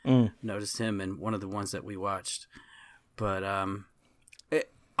too. Noticed him in one of the ones that we watched, but I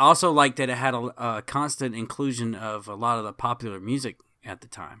also liked that it had a constant inclusion of a lot of the popular music at the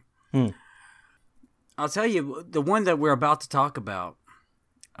time. I'll tell you, the one that we're about to talk about,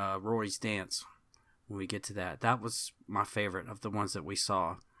 Rory's Dance, when we get to that was my favorite of the ones that we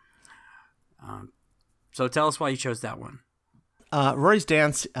saw. So tell us why you chose that one. Rory's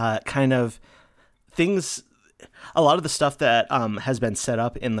Dance, kind of things, a lot of the stuff that has been set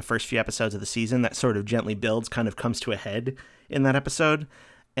up in the first few episodes of the season that sort of gently builds kind of comes to a head in that episode.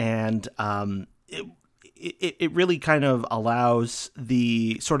 And it really kind of allows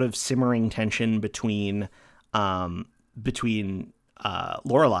the sort of simmering tension between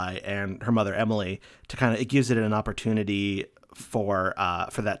Lorelai and her mother Emily, to kind of, it gives it an opportunity for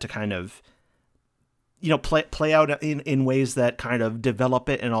that to kind of, you know, play out in ways that kind of develop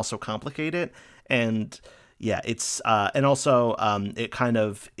it and also complicate it. And yeah, it's and also it kind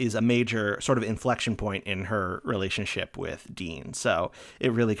of is a major sort of inflection point in her relationship with Dean. So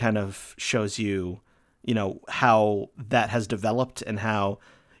it really kind of shows you, you know, how that has developed and how,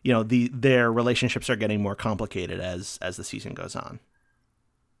 you know, their relationships are getting more complicated as the season goes on.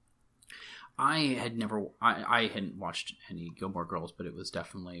 I hadn't watched any Gilmore Girls, but it was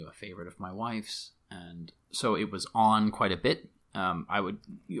definitely a favorite of my wife's, and so it was on quite a bit. I would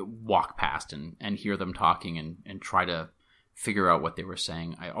walk past and hear them talking and try to figure out what they were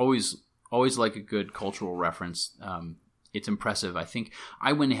saying. I always like a good cultural reference. It's impressive. I think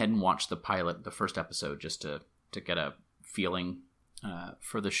I went ahead and watched the first episode, just to get a feeling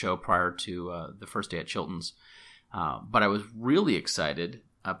for the show prior to the first day at Chilton's. But I was really excited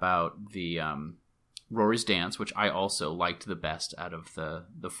about the Rory's Dance, which I also liked the best out of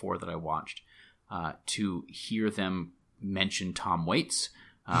the four that I watched, to hear them mention Tom Waits,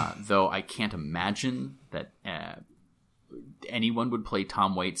 though I can't imagine that anyone would play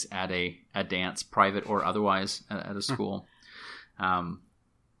Tom Waits at a dance, private or otherwise, at a school.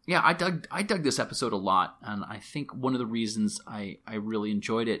 Yeah, I dug this episode a lot, and I think one of the reasons I really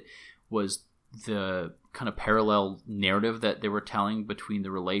enjoyed it was the kind of parallel narrative that they were telling between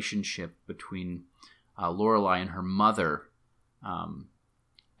the relationship between Lorelai and her mother,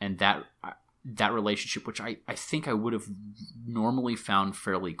 and that relationship, which I think I would have normally found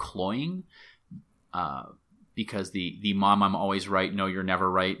fairly cloying, because the mom, I'm always right, no, you're never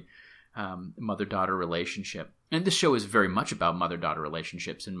right, mother-daughter relationship. And this show is very much about mother-daughter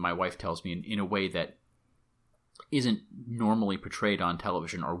relationships, and my wife tells me in a way that isn't normally portrayed on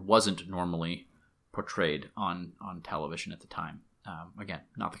television, or wasn't normally portrayed on television at the time. Again,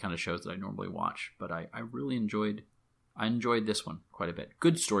 not the kind of shows that I normally watch, but I really enjoyed this one quite a bit.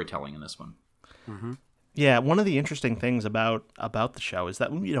 Good storytelling in this one. Mm-hmm. Yeah, one of the interesting things about the show is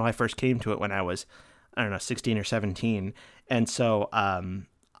that, you know, I first came to it when I was, I don't know, 16 or 17, and so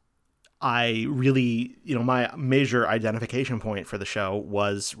I really, you know, my major identification point for the show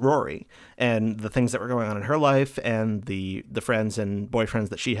was Rory and the things that were going on in her life and the friends and boyfriends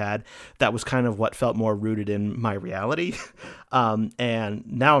that she had. That was kind of what felt more rooted in my reality. And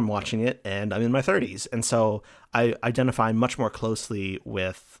now I'm watching it and I'm in my 30s. And so I identify much more closely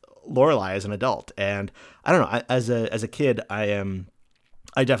with Lorelai as an adult. And I don't know, as a kid, I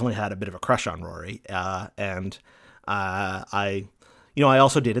definitely had a bit of a crush on Rory. You know, I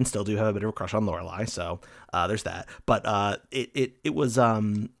also did and still do have a bit of a crush on Lorelai, so there's that. But it's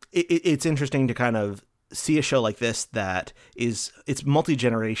interesting to kind of see a show like this that it's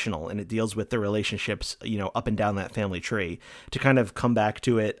multi-generational, and it deals with the relationships, you know, up and down that family tree. To kind of come back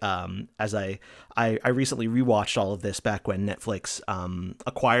to it, as I recently rewatched all of this back when Netflix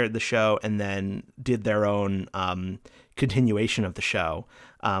acquired the show and then did their own continuation of the show.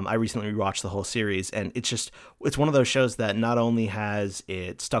 I recently rewatched the whole series, and it's one of those shows that not only has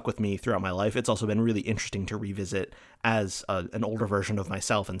it stuck with me throughout my life, it's also been really interesting to revisit as an older version of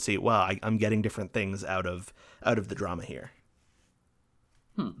myself and see, wow, I'm getting different things out of the drama here.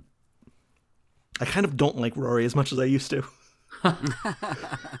 I kind of don't like Rory as much as I used to.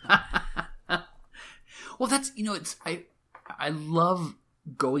 Well, that's, you know, I love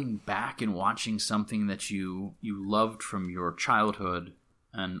going back and watching something that you loved from your childhood,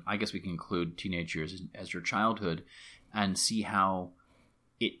 and I guess we can include teenage years as your childhood, and see how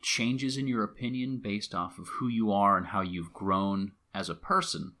it changes in your opinion based off of who you are and how you've grown as a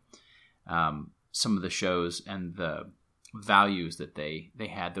person. Some of the shows and the values that they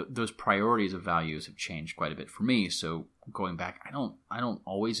had, those priorities of values have changed quite a bit for me. So going back, I don't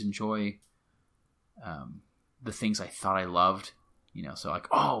always enjoy the things I thought I loved. You know, so like,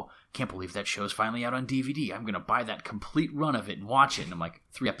 oh, can't believe that show's finally out on DVD. I'm going to buy that complete run of it and watch it. And I'm like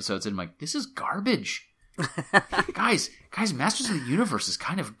 3 episodes in, I'm like, this is garbage. guys, Masters of the Universe is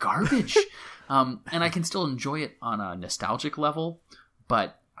kind of garbage. And I can still enjoy it on a nostalgic level,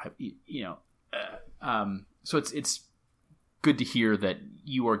 but so it's good to hear that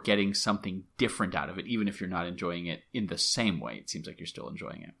you are getting something different out of it, even if you're not enjoying it in the same way. It seems like you're still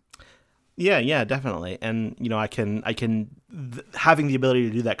enjoying it. Yeah, definitely. And, you know, I can having the ability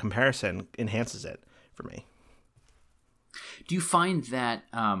to do that comparison enhances it for me. Do you find that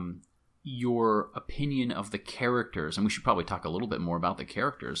your opinion of the characters, and we should probably talk a little bit more about the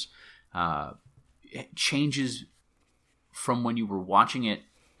characters, changes from when you were watching it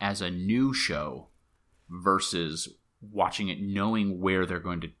as a new show versus watching it knowing where they're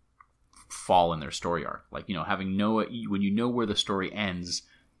going to fall in their story arc. Like, when you know where the story ends,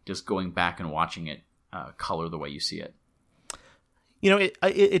 just going back and watching it color the way you see it.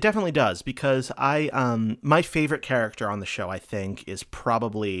 It definitely does, because my favorite character on the show, I think, is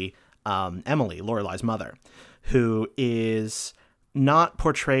probably Emily, Lorelai's mother, who is not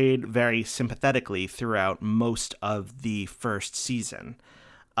portrayed very sympathetically throughout most of the first season.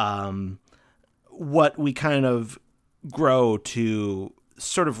 What we kind of grow to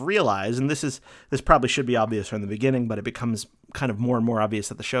sort of realize, and this probably should be obvious from the beginning, but it becomes kind of more and more obvious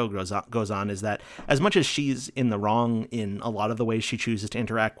that the show goes on, is that as much as she's in the wrong in a lot of the ways she chooses to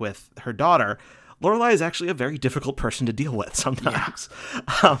interact with her daughter, Lorelai is actually a very difficult person to deal with sometimes.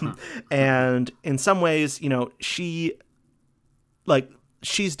 Yeah. And in some ways, she's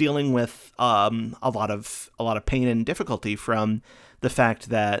dealing with a lot of pain and difficulty from the fact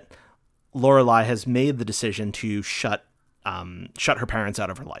that Lorelai has made the decision to shut her parents out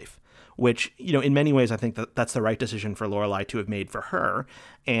of her life, which, in many ways, I think that's the right decision for Lorelai to have made for her.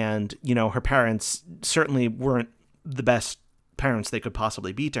 And, her parents certainly weren't the best parents they could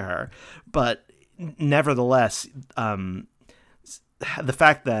possibly be to her. But nevertheless, the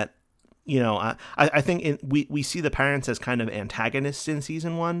fact that, I think we see the parents as kind of antagonists in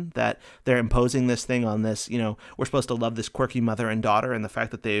season 1, that they're imposing this thing on this, we're supposed to love this quirky mother and daughter, and the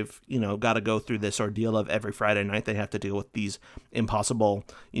fact that they've, got to go through this ordeal of every Friday night they have to deal with these impossible,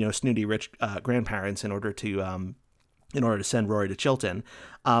 snooty rich grandparents in order to send Rory to Chilton.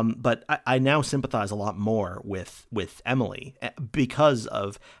 But I now sympathize a lot more with Emily because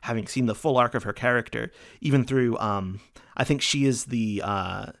of having seen the full arc of her character, even through, I think she's the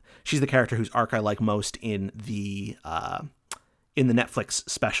character whose arc I like most in the Netflix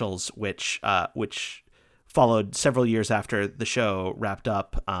specials, which followed several years after the show wrapped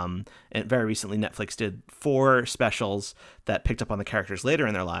up. And very recently, Netflix did 4 specials that picked up on the characters later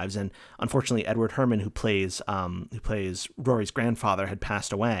in their lives. And unfortunately, Edward Herrmann, who plays Rory's grandfather, had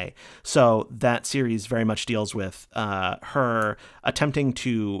passed away. So that series very much deals with her attempting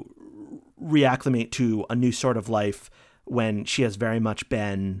to reacclimate to a new sort of life when she has very much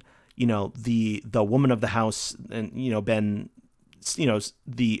been, the woman of the house, and been, she's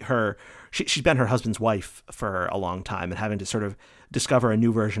been her husband's wife for a long time, and having to sort of discover a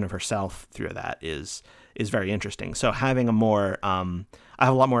new version of herself through that is very interesting. So having I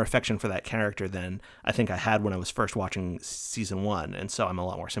have a lot more affection for that character than I think I had when I was first watching season 1, and so I'm a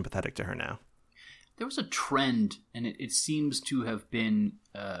lot more sympathetic to her now. There was a trend, and it seems to have been.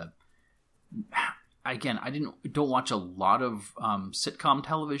 Again, I don't watch a lot of sitcom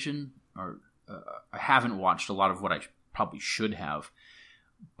television, or I haven't watched a lot of what I probably should have.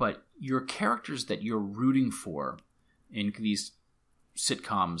 But your characters that you're rooting for in these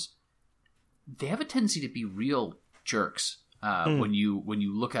sitcoms, they have a tendency to be real jerks when you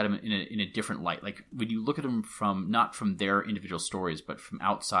look at them in a different light. Like when you look at them not from their individual stories, but from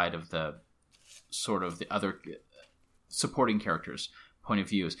outside of the sort of the other supporting characters' point of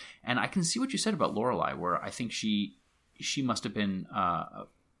views. And I can see what you said about Lorelai, where I think she must have been a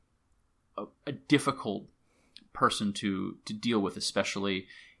difficult person to deal with, especially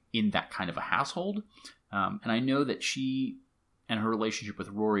in that kind of a household. And I know that she and her relationship with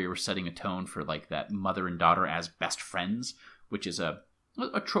Rory were setting a tone for like that mother and daughter as best friends, which is a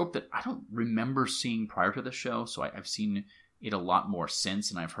trope that I don't remember seeing prior to the show. So I've seen it a lot more since,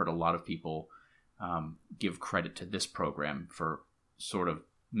 and I've heard a lot of people give credit to this program for sort of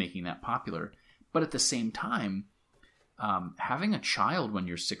making that popular. But at the same time, having a child when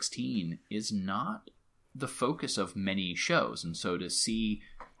you're 16 is not the focus of many shows, and so to see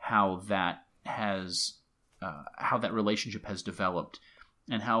how that relationship has developed,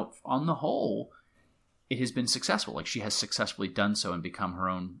 and how on the whole it has been successful, like she has successfully done so and become her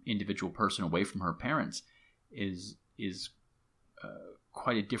own individual person away from her parents, is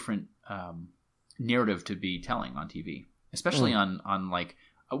quite a different narrative to be telling on TV, especially on like,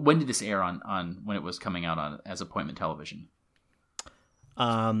 when did this air on when it was coming out on as appointment television?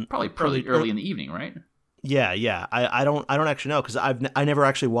 Probably early in the evening, right? Yeah. I don't actually know, because I never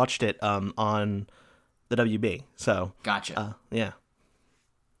actually watched it on the WB. So gotcha. Yeah.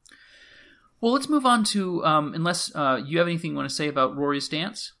 Well, let's move on to unless you have anything you want to say about Rory's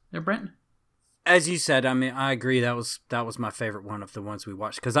dance there, Brent. As you said, I mean, I agree. That was my favorite one of the ones we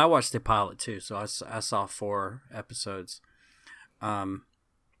watched, because I watched the pilot too. So I saw 4 episodes.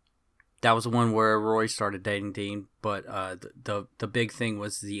 That was the one where Rory started dating Dean, but the big thing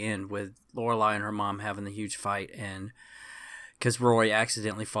was the end with Lorelai and her mom having the huge fight, and because Rory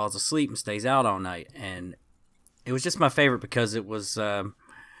accidentally falls asleep and stays out all night, and it was just my favorite because it was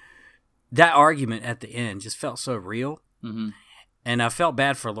that argument at the end just felt so real, And I felt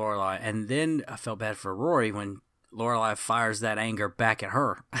bad for Lorelai, and then I felt bad for Rory when Lorelai fires that anger back at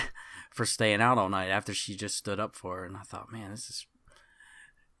her for staying out all night after she just stood up for her. And I thought, man, this is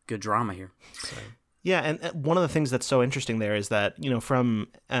good drama here. So. Yeah, and one of the things that's so interesting there is that, from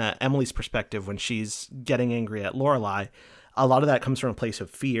Emily's perspective, when she's getting angry at Lorelai, a lot of that comes from a place of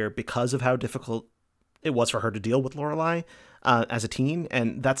fear because of how difficult it was for her to deal with Lorelai as a teen,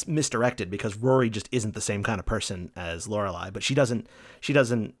 and that's misdirected because Rory just isn't the same kind of person as Lorelai, but she doesn't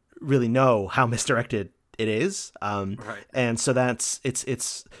really know how misdirected it is, Right. And so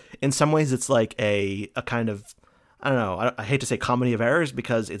it's in some ways it's like a kind of, I don't know, I hate to say comedy of errors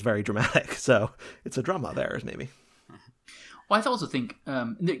because it's very dramatic. So it's a drama of errors, maybe. Well, I also think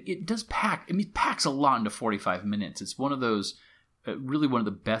it does packs a lot into 45 minutes. It's one of those, really one of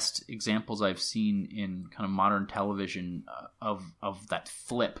the best examples I've seen in kind of modern television of that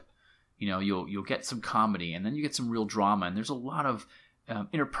flip. You'll get some comedy and then you get some real drama, and there's a lot of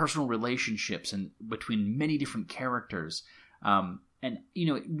interpersonal relationships and between many different characters. And,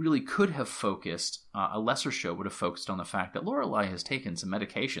 it really could have focused, a lesser show would have focused on the fact that Lorelai has taken some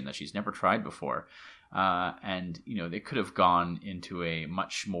medication that she's never tried before. And, they could have gone into a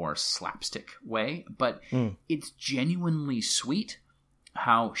much more slapstick way. But it's genuinely sweet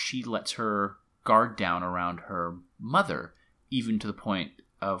how she lets her guard down around her mother, even to the point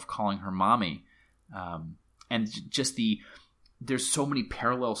of calling her mommy. And just there's so many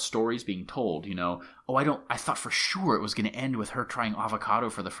parallel stories being told, I thought for sure it was going to end with her trying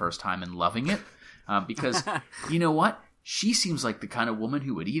avocado for the first time and loving it. Because you know what? She seems like the kind of woman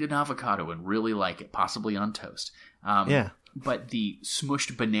who would eat an avocado and really like it, possibly on toast. Yeah. But the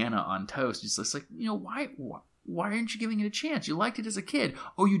smushed banana on toast is just like, why aren't you giving it a chance? You liked it as a kid.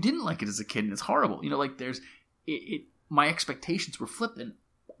 Oh, you didn't like it as a kid and it's horrible. There's my expectations were flipped, and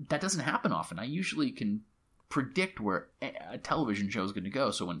that doesn't happen often. I usually can predict where a television show is going to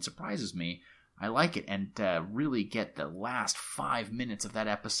go, so when it surprises me, I like it, and really get the last 5 minutes of that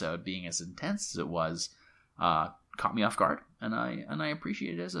episode being as intense as it was caught me off guard, and I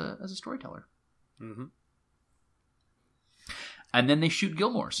appreciate it as a storyteller. Mm-hmm. And then they shoot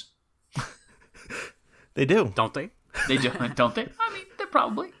Gilmore's. They do, don't they? They do, don't they? I mean, they're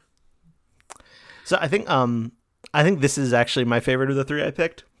probably. So I think this is actually my favorite of the three I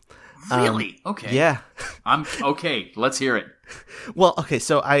picked. Really? Okay. Yeah. I'm okay. Let's hear it. Well, okay.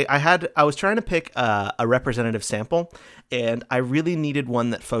 So I was trying to pick a representative sample, and I really needed one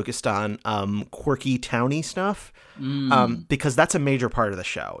that focused on quirky towny stuff, because that's a major part of the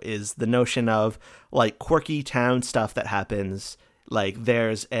show. Is the notion of like quirky town stuff that happens. Like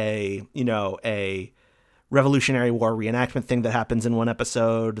there's a Revolutionary War reenactment thing that happens in one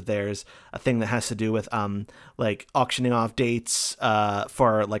episode. There's a thing that has to do with like auctioning off dates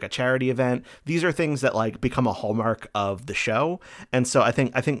for like a charity event. These are things that like become a hallmark of the show. And so I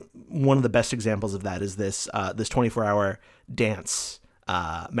think one of the best examples of that is this 24-hour dance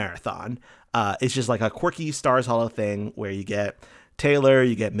marathon. It's just like a quirky Stars Hollow thing where you get Taylor,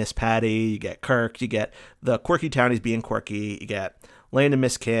 you get Miss Patty, you get Kirk, you get the quirky townies being quirky, you get Lane and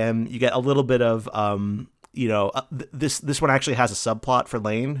Miss Kim, you get a little bit of this one actually has a subplot for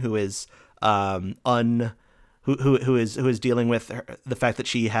Lane, who is who is dealing with the fact that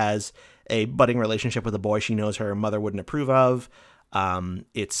she has a budding relationship with a boy she knows her mother wouldn't approve of.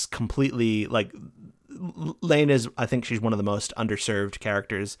 It's completely like Lane is, I think she's one of the most underserved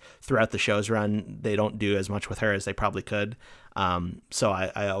characters throughout the show's run. They don't do as much with her as they probably could. So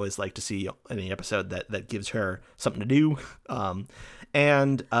I always like to see any episode that gives her something to do.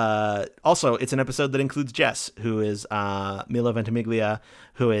 And also, it's an episode that includes Jess, who is Milo Ventimiglia,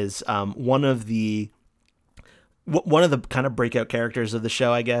 who is one of the kind of breakout characters of the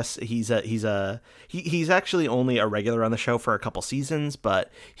show, I guess. He's actually only a regular on the show for a couple seasons, but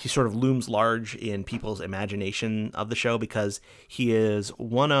he sort of looms large in people's imagination of the show because he is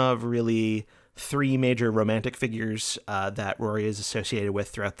one of really three major romantic figures that Rory is associated with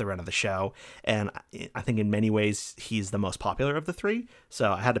throughout the run of the show. And I think in many ways he's the most popular of the three.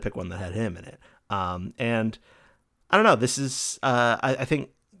 So I had to pick one that had him in it. And I don't know, this is, I think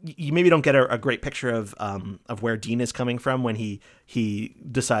you maybe don't get a great picture of where Dean is coming from when he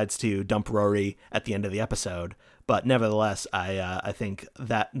decides to dump Rory at the end of the episode. But nevertheless, I think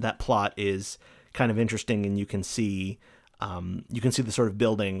that plot is kind of interesting, and you can see the sort of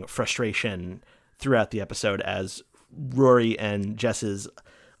building frustration throughout the episode as Rory and Jess's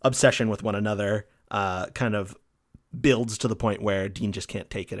obsession with one another kind of builds to the point where Dean just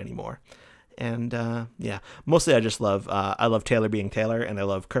can't take it anymore. And mostly I just love Taylor being Taylor, and I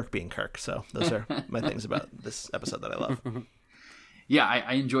love Kirk being Kirk. So those are my things about this episode that I love. Yeah,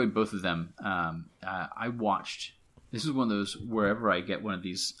 I enjoyed both of them. I watched this is one of those, wherever I get one of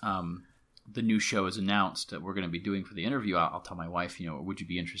these, the new show is announced that we're going to be doing for the interview, I'll tell my wife, would you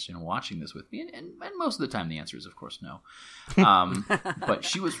be interested in watching this with me? And most of the time the answer is, of course, no. But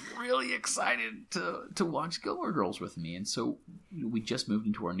she was really excited to watch Gilmore Girls with me. And so we just moved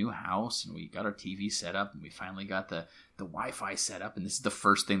into our new house, and we got our TV set up, and we finally got the Wi-Fi set up. And this is the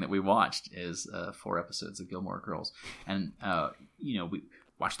first thing that we watched is 4 episodes of Gilmore Girls. And, we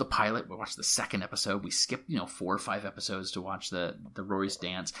watched the pilot, we watched the second episode, we skipped 4 or 5 episodes to watch the Rory's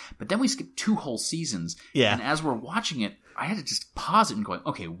dance, but then we skipped 2 whole seasons. Yeah. And as we're watching it, I had to just pause it and go,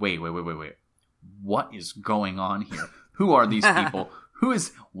 okay, wait, what is going on here? Who are these people?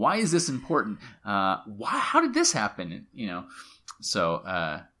 Why is this important? How did this happen? So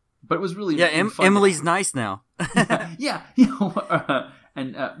but it was really fun. Emily's nice now. Yeah,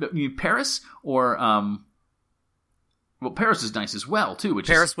 and Paris or well, Paris is nice as well too.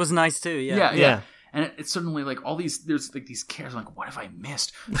 Paris was nice too. Yeah. And it's suddenly like all these. There's like these characters. I'm like, what have I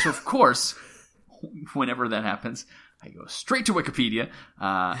missed? So of course, whenever that happens, I go straight to Wikipedia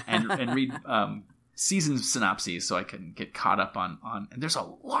and read season synopses so I can get caught up on. And there's a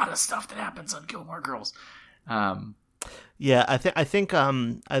lot of stuff that happens on Gilmore Girls. Yeah, I think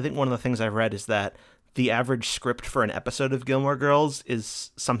one of the things I've read is that the average script for an episode of Gilmore Girls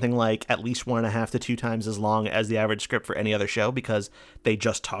is something like at least 1.5 to 2 times as long as the average script for any other show because they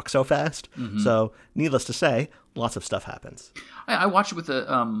just talk so fast. Mm-hmm. So, needless to say, lots of stuff happens. I watch it with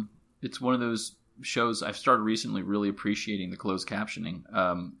it's one of those shows I've started recently really appreciating the closed captioning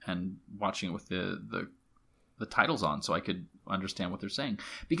and watching it with the titles on so I could understand what they're saying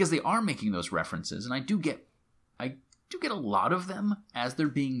because they are making those references, and I do get a lot of them as they're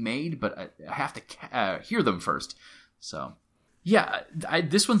being made, but I have to hear them first. So, yeah,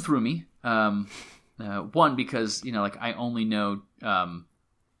 this one threw me. One, because, I only know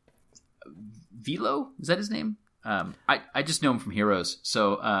Vilo? Is that his name? I just know him from Heroes.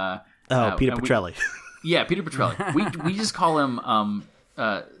 So, Peter Petrelli. Yeah, Peter Petrelli. We just call him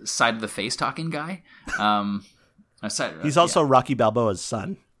side of the face talking guy. He's also Rocky Balboa's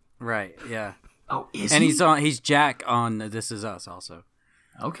son. Right, yeah. Oh, is and he? He's Jack on This Is Us also.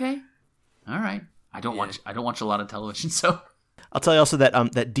 Okay. All right. I don't watch a lot of television, so I'll tell you also that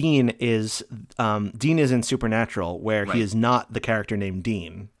that Dean is in Supernatural, where he is not the character named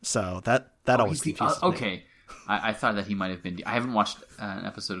Dean. So that always confuses me. Okay. I thought that he might have been Dean. I haven't watched an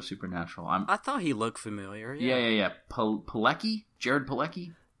episode of Supernatural. I thought he looked familiar. Yeah. Pilecki? Jared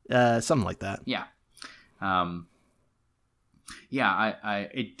Pilecki? Something like that. Yeah.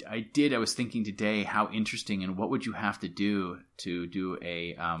 I did. I was thinking today how interesting and what would you have to do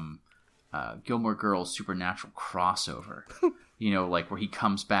a Gilmore Girls Supernatural crossover, like where he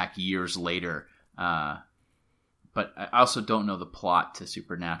comes back years later. But I also don't know the plot to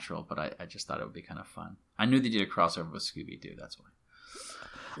Supernatural, but I just thought it would be kind of fun. I knew they did a crossover with Scooby-Doo, that's why.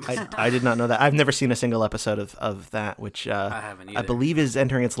 I did not know that. I've never seen a single episode of that, which I haven't either. I believe is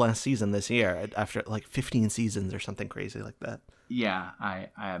entering its last season this year after like 15 seasons or something crazy like that. Yeah, I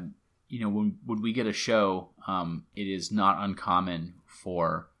when we get a show, it is not uncommon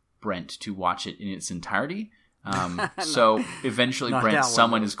for Brent to watch it in its entirety. So eventually, Brent,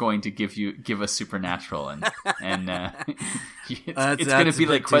 someone is going to give us Supernatural, and it's going to be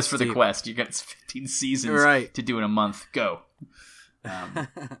like Quest for the Quest. You got 15 seasons to do in a month. Go.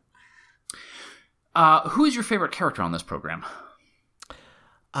 Who is your favorite character on this program?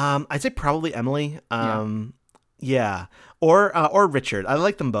 I'd say probably Emily. Yeah. Or Richard. I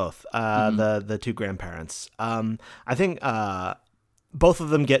like them both. The two grandparents. I think both of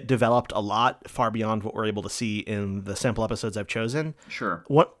them get developed a lot, far beyond what we're able to see in the sample episodes I've chosen. Sure.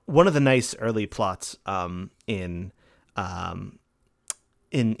 One of the nice early plots in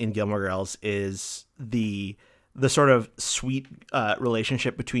Gilmore Girls is the sort of sweet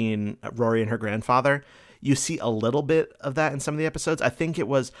relationship between Rory and her grandfather. You see a little bit of that in some of the episodes. I think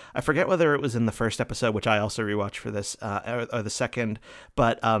I forget whether it was in the first episode, which I also rewatched for this, or the second,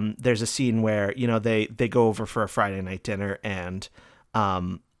 but there's a scene where, they go over for a Friday night dinner and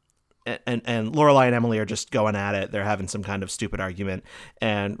Lorelai and Emily are just going at it. They're having some kind of stupid argument,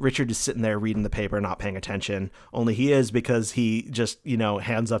 and Richard is sitting there reading the paper, not paying attention. Only he is, because he just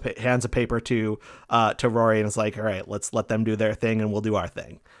hands a paper to Rory and is like, "All right, let's let them do their thing, and we'll do our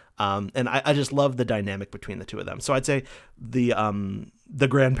thing." And I just love the dynamic between the two of them. So I'd say the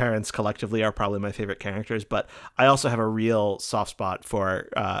grandparents collectively are probably my favorite characters, but I also have a real soft spot for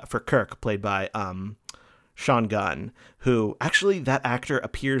Kirk, played by Sean Gunn, who actually, that actor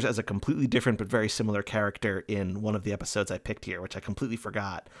appears as a completely different but very similar character in one of the episodes I picked here, which I completely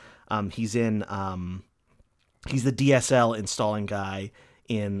forgot. He's the DSL installing guy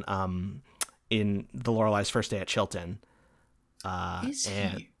in in the Lorelai's first day at Chilton. Is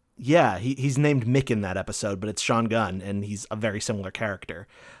he? Yeah, he's named Mick in that episode, but it's Sean Gunn, and he's a very similar character.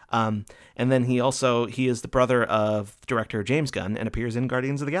 And then he is the brother of director James Gunn and appears in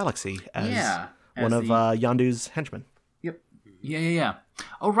Guardians of the Galaxy as one of Yondu's henchmen. Yep. Yeah.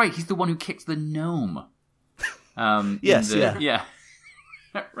 Oh, right. He's the one who kicks the gnome. Yes. Yeah.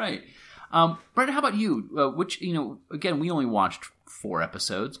 Right. Brett, how about you? Which, again, we only watched 4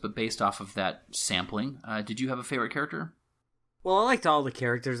 episodes, but based off of that sampling, did you have a favorite character? Well, I liked all the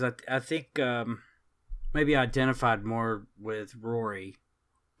characters. I think maybe I identified more with Rory,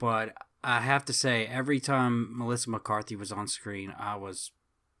 but I have to say, every time Melissa McCarthy was on screen, I was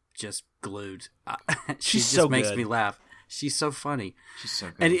just glued. She just so makes good. me laugh. She's so funny. She's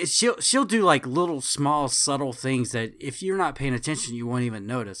so good. And she'll do like little, small, subtle things that if you're not paying attention, you won't even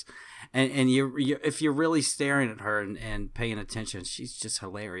notice. And if you're really staring at her and paying attention, she's just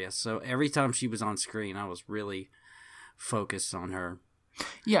hilarious. So every time she was on screen, I was really focused on her.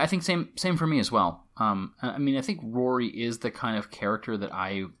 Yeah, I think same for me as well. I mean, I think Rory is the kind of character that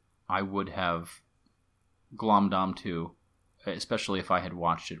I would have glommed onto, especially if I had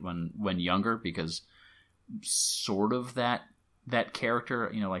watched it when younger, because sort of that character,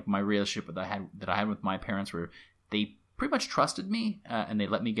 like my relationship that I had with my parents, where they pretty much trusted me and they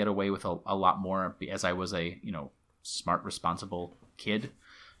let me get away with a lot more as I was a smart, responsible kid.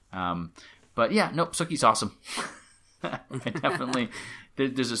 But yeah, nope, Sookie's awesome. I definitely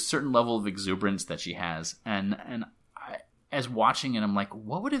there's a certain level of exuberance that she has, and as watching it, I'm like,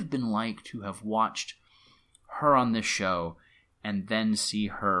 what would it have been like to have watched her on this show and then see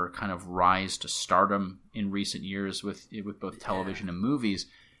her kind of rise to stardom in recent years with both television and movies?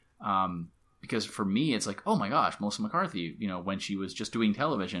 Because for me, it's like, oh my gosh, Melissa McCarthy, when she was just doing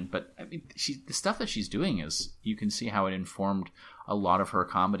television. But I mean, the stuff that she's doing you can see how it informed a lot of her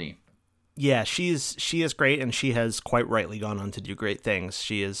comedy. Yeah, she is great, and she has quite rightly gone on to do great things.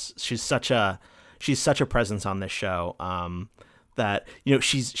 She's such a presence on this show that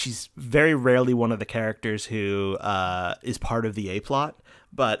she's very rarely one of the characters who is part of the A plot,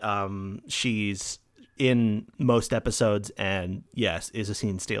 but she's in most episodes, and yes, is a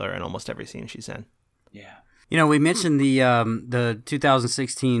scene stealer in almost every scene she's in. Yeah. We mentioned the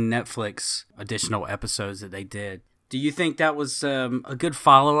 2016 Netflix additional episodes that they did. Do you think that was a good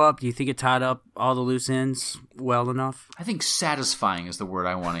follow-up? Do you think it tied up all the loose ends well enough? I think satisfying is the word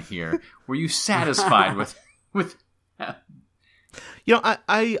I want to hear. Were you satisfied with?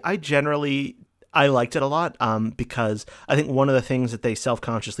 I generally liked it a lot because I think one of the things that they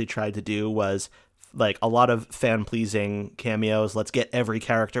self-consciously tried to do was like a lot of fan-pleasing cameos. Let's get every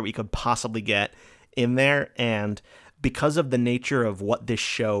character we could possibly get in there, and because of the nature of what this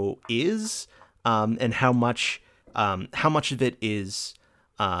show is, and how much of it is,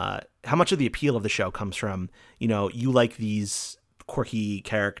 how much of the appeal of the show comes from, you like these quirky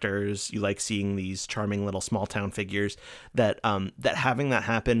characters, you like seeing these charming little small town figures, that having that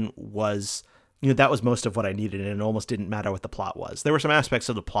happen was, that was most of what I needed, and it almost didn't matter what the plot was. There were some aspects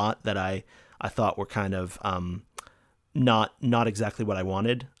of the plot that I thought were kind of not exactly what I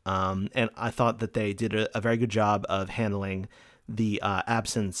wanted, and I thought that they did a very good job of handling the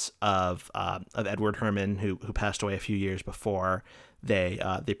absence of Edward Herman, who passed away a few years before they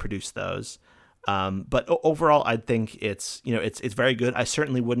produced those. But overall, I think it's very good. I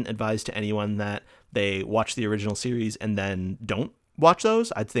certainly wouldn't advise to anyone that they watch the original series and then don't watch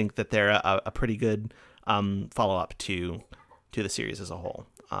those. I think that they're a pretty good follow up to the series as a whole.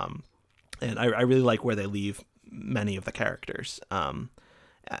 And I really like where they leave many of the characters.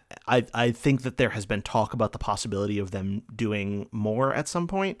 I think that there has been talk about the possibility of them doing more at some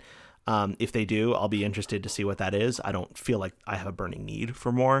point. If they do, I'll be interested to see what that is. I don't feel like I have a burning need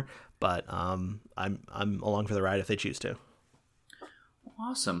for more, but I'm along for the ride if they choose to.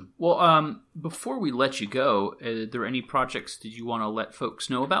 Awesome. Well, before we let you go, are there any projects that you want to let folks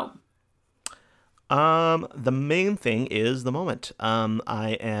know about? The main thing is The Moment.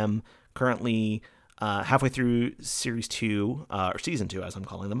 I am currently halfway through series 2, or season 2, as I'm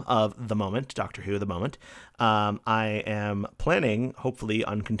calling them, of The Moment, Doctor Who, The Moment. I am planning, hopefully,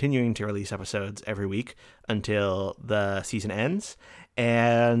 on continuing to release episodes every week until the season ends.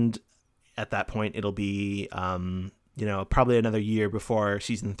 And at that point, it'll be, probably another year before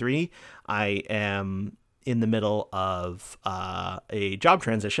season 3. I am in the middle of a job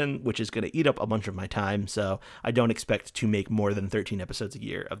transition, which is going to eat up a bunch of my time. So I don't expect to make more than 13 episodes a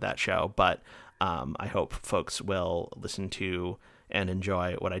year of that show. But I hope folks will listen to and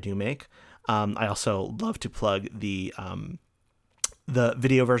enjoy what I do make. I also love to plug the the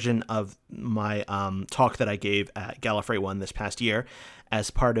video version of my talk that I gave at Gallifrey One this past year as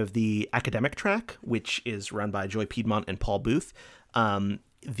part of the academic track, which is run by Joy Piedmont and Paul Booth.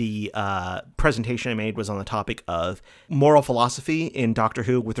 The presentation I made was on the topic of moral philosophy in Doctor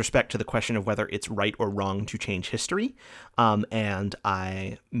Who with respect to the question of whether it's right or wrong to change history. And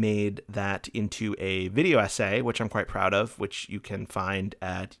I made that into a video essay, which I'm quite proud of, which you can find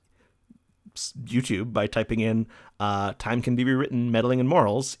at YouTube by typing in "time can be rewritten, meddling in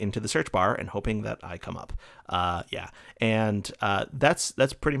morals" into the search bar and hoping that I come up. And that's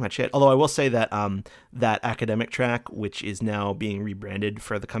pretty much it. Although I will say that that academic track, which is now being rebranded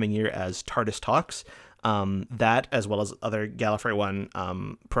for the coming year as TARDIS Talks, that as well as other Gallifrey One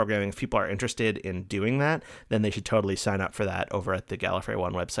programming, if people are interested in doing that, then they should totally sign up for that over at the Gallifrey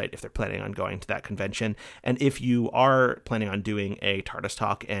One website if they're planning on going to that convention. And if you are planning on doing a TARDIS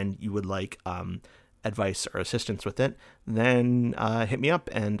talk and you would like advice or assistance with it, then hit me up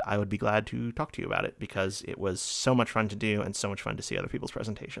and I would be glad to talk to you about it, because it was so much fun to do and so much fun to see other people's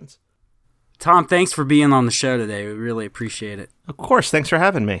presentations. Tom, thanks for being on the show today. We really appreciate it. Of course. Thanks for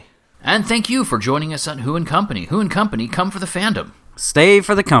having me. And thank you for joining us on Who and Company. Who and Company, come for the fandom. Stay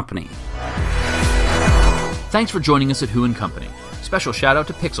for the company. Thanks for joining us at Who and Company. Special shout out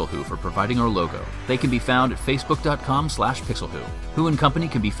to Pixel Who for providing our logo. They can be found at facebook.com/pixelwho. Who and Company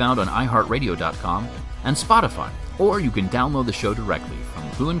can be found on iHeartRadio.com and Spotify, or you can download the show directly from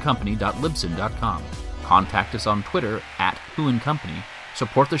whoandcompany.libsyn.com. Contact us on Twitter at Who and Company,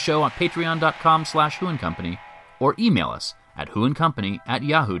 support the show at patreon.com/whoandcompany, or email us at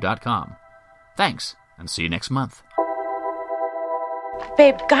whoandcompany@yahoo.com. Thanks, and see you next month.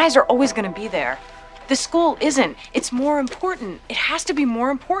 Babe, guys are always gonna be there. The school isn't. It's more important. It has to be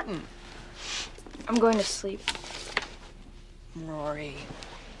more important. I'm going to sleep. Rory.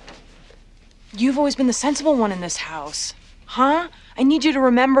 You've always been the sensible one in this house. Huh? I need you to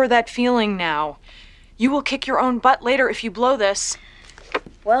remember that feeling now. You will kick your own butt later if you blow this.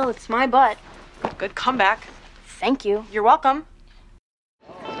 Well, it's my butt. Good comeback. Thank you. You're welcome.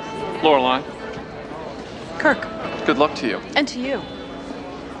 Lorelai, Kirk. good luck to you. And to you.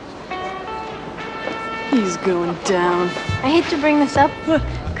 He's going down. I hate to bring this up.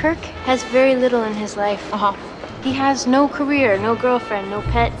 Kirk has very little in his life. He has no career, no girlfriend, no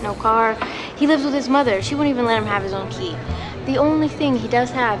pet, no car. He lives with his mother. She wouldn't even let him have his own key. The only thing he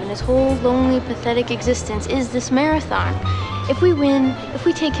does have in his whole lonely, pathetic existence is this marathon. If we win, if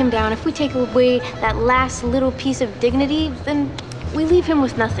we take him down, if we take away that last little piece of dignity, then we leave him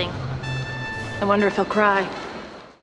with nothing. I wonder if he'll cry.